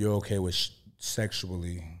you're okay with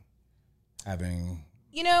sexually having.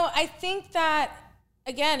 You know, I think that.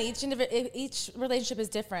 Again, each relationship is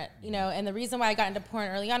different, you know, and the reason why I got into porn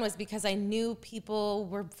early on was because I knew people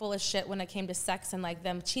were full of shit when it came to sex and like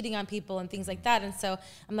them cheating on people and things like that. And so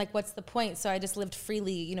I'm like, what's the point? So I just lived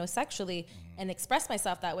freely, you know, sexually and expressed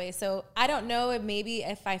myself that way. So I don't know if maybe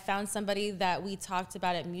if I found somebody that we talked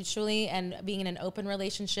about it mutually and being in an open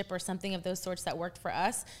relationship or something of those sorts that worked for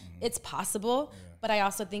us, it's possible. Yeah. But I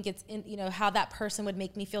also think it's in, you know, how that person would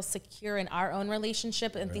make me feel secure in our own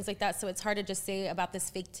relationship and things like that. So it's hard to just say about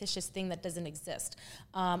this fictitious thing that doesn't exist.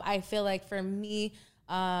 I feel like for me,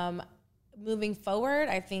 moving forward,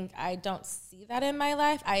 I think I don't see that in my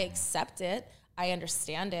life. I accept it. I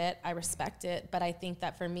understand it. I respect it. But I think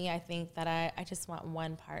that for me, I think that I just want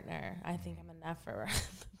one partner. I think I'm enough for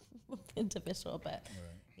individual. But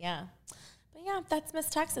yeah. But yeah, that's Miss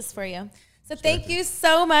Texas for you. So thank you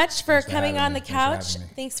so much for coming on the couch.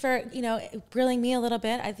 Thanks for, you know, grilling me a little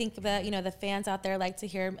bit. I think that, you know, the fans out there like to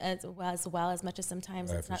hear as well as much as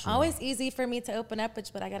sometimes it's not always easy for me to open up,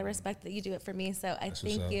 but I got to respect that you do it for me. So I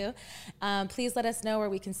thank you. Please let us know where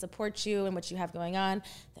we can support you and what you have going on,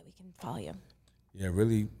 that we can follow you. Yeah,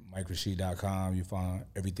 really, MikeRashid.com. You find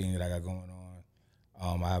everything that I got going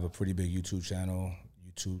on. I have a pretty big YouTube channel,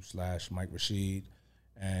 YouTube/Mike Rashid.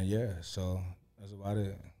 And yeah, so that's about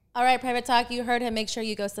it. All right, Private Talk, you heard him. Make sure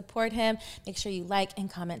you go support him. Make sure you like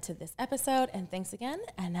and comment to this episode. And thanks again.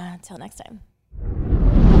 And until next time.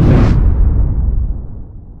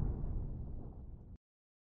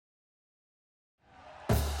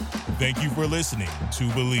 Thank you for listening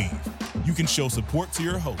to Believe. You can show support to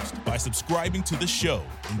your host by subscribing to the show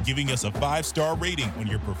and giving us a 5-star rating on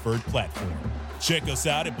your preferred platform. Check us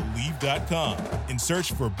out at Believe.com and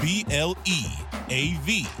search for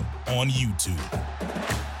BLEAV on YouTube.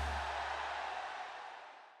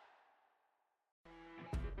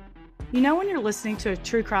 You know when you're listening to a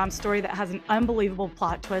true crime story that has an unbelievable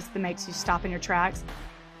plot twist that makes you stop in your tracks?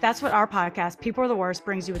 That's what our podcast, People Are the Worst,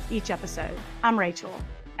 brings you with each episode. I'm Rachel.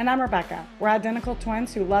 And I'm Rebecca. We're identical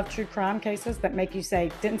twins who love true crime cases that make you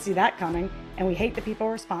say, didn't see that coming, and we hate the people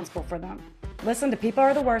responsible for them. Listen to People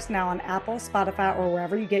Are the Worst now on Apple, Spotify, or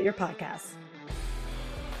wherever you get your podcasts.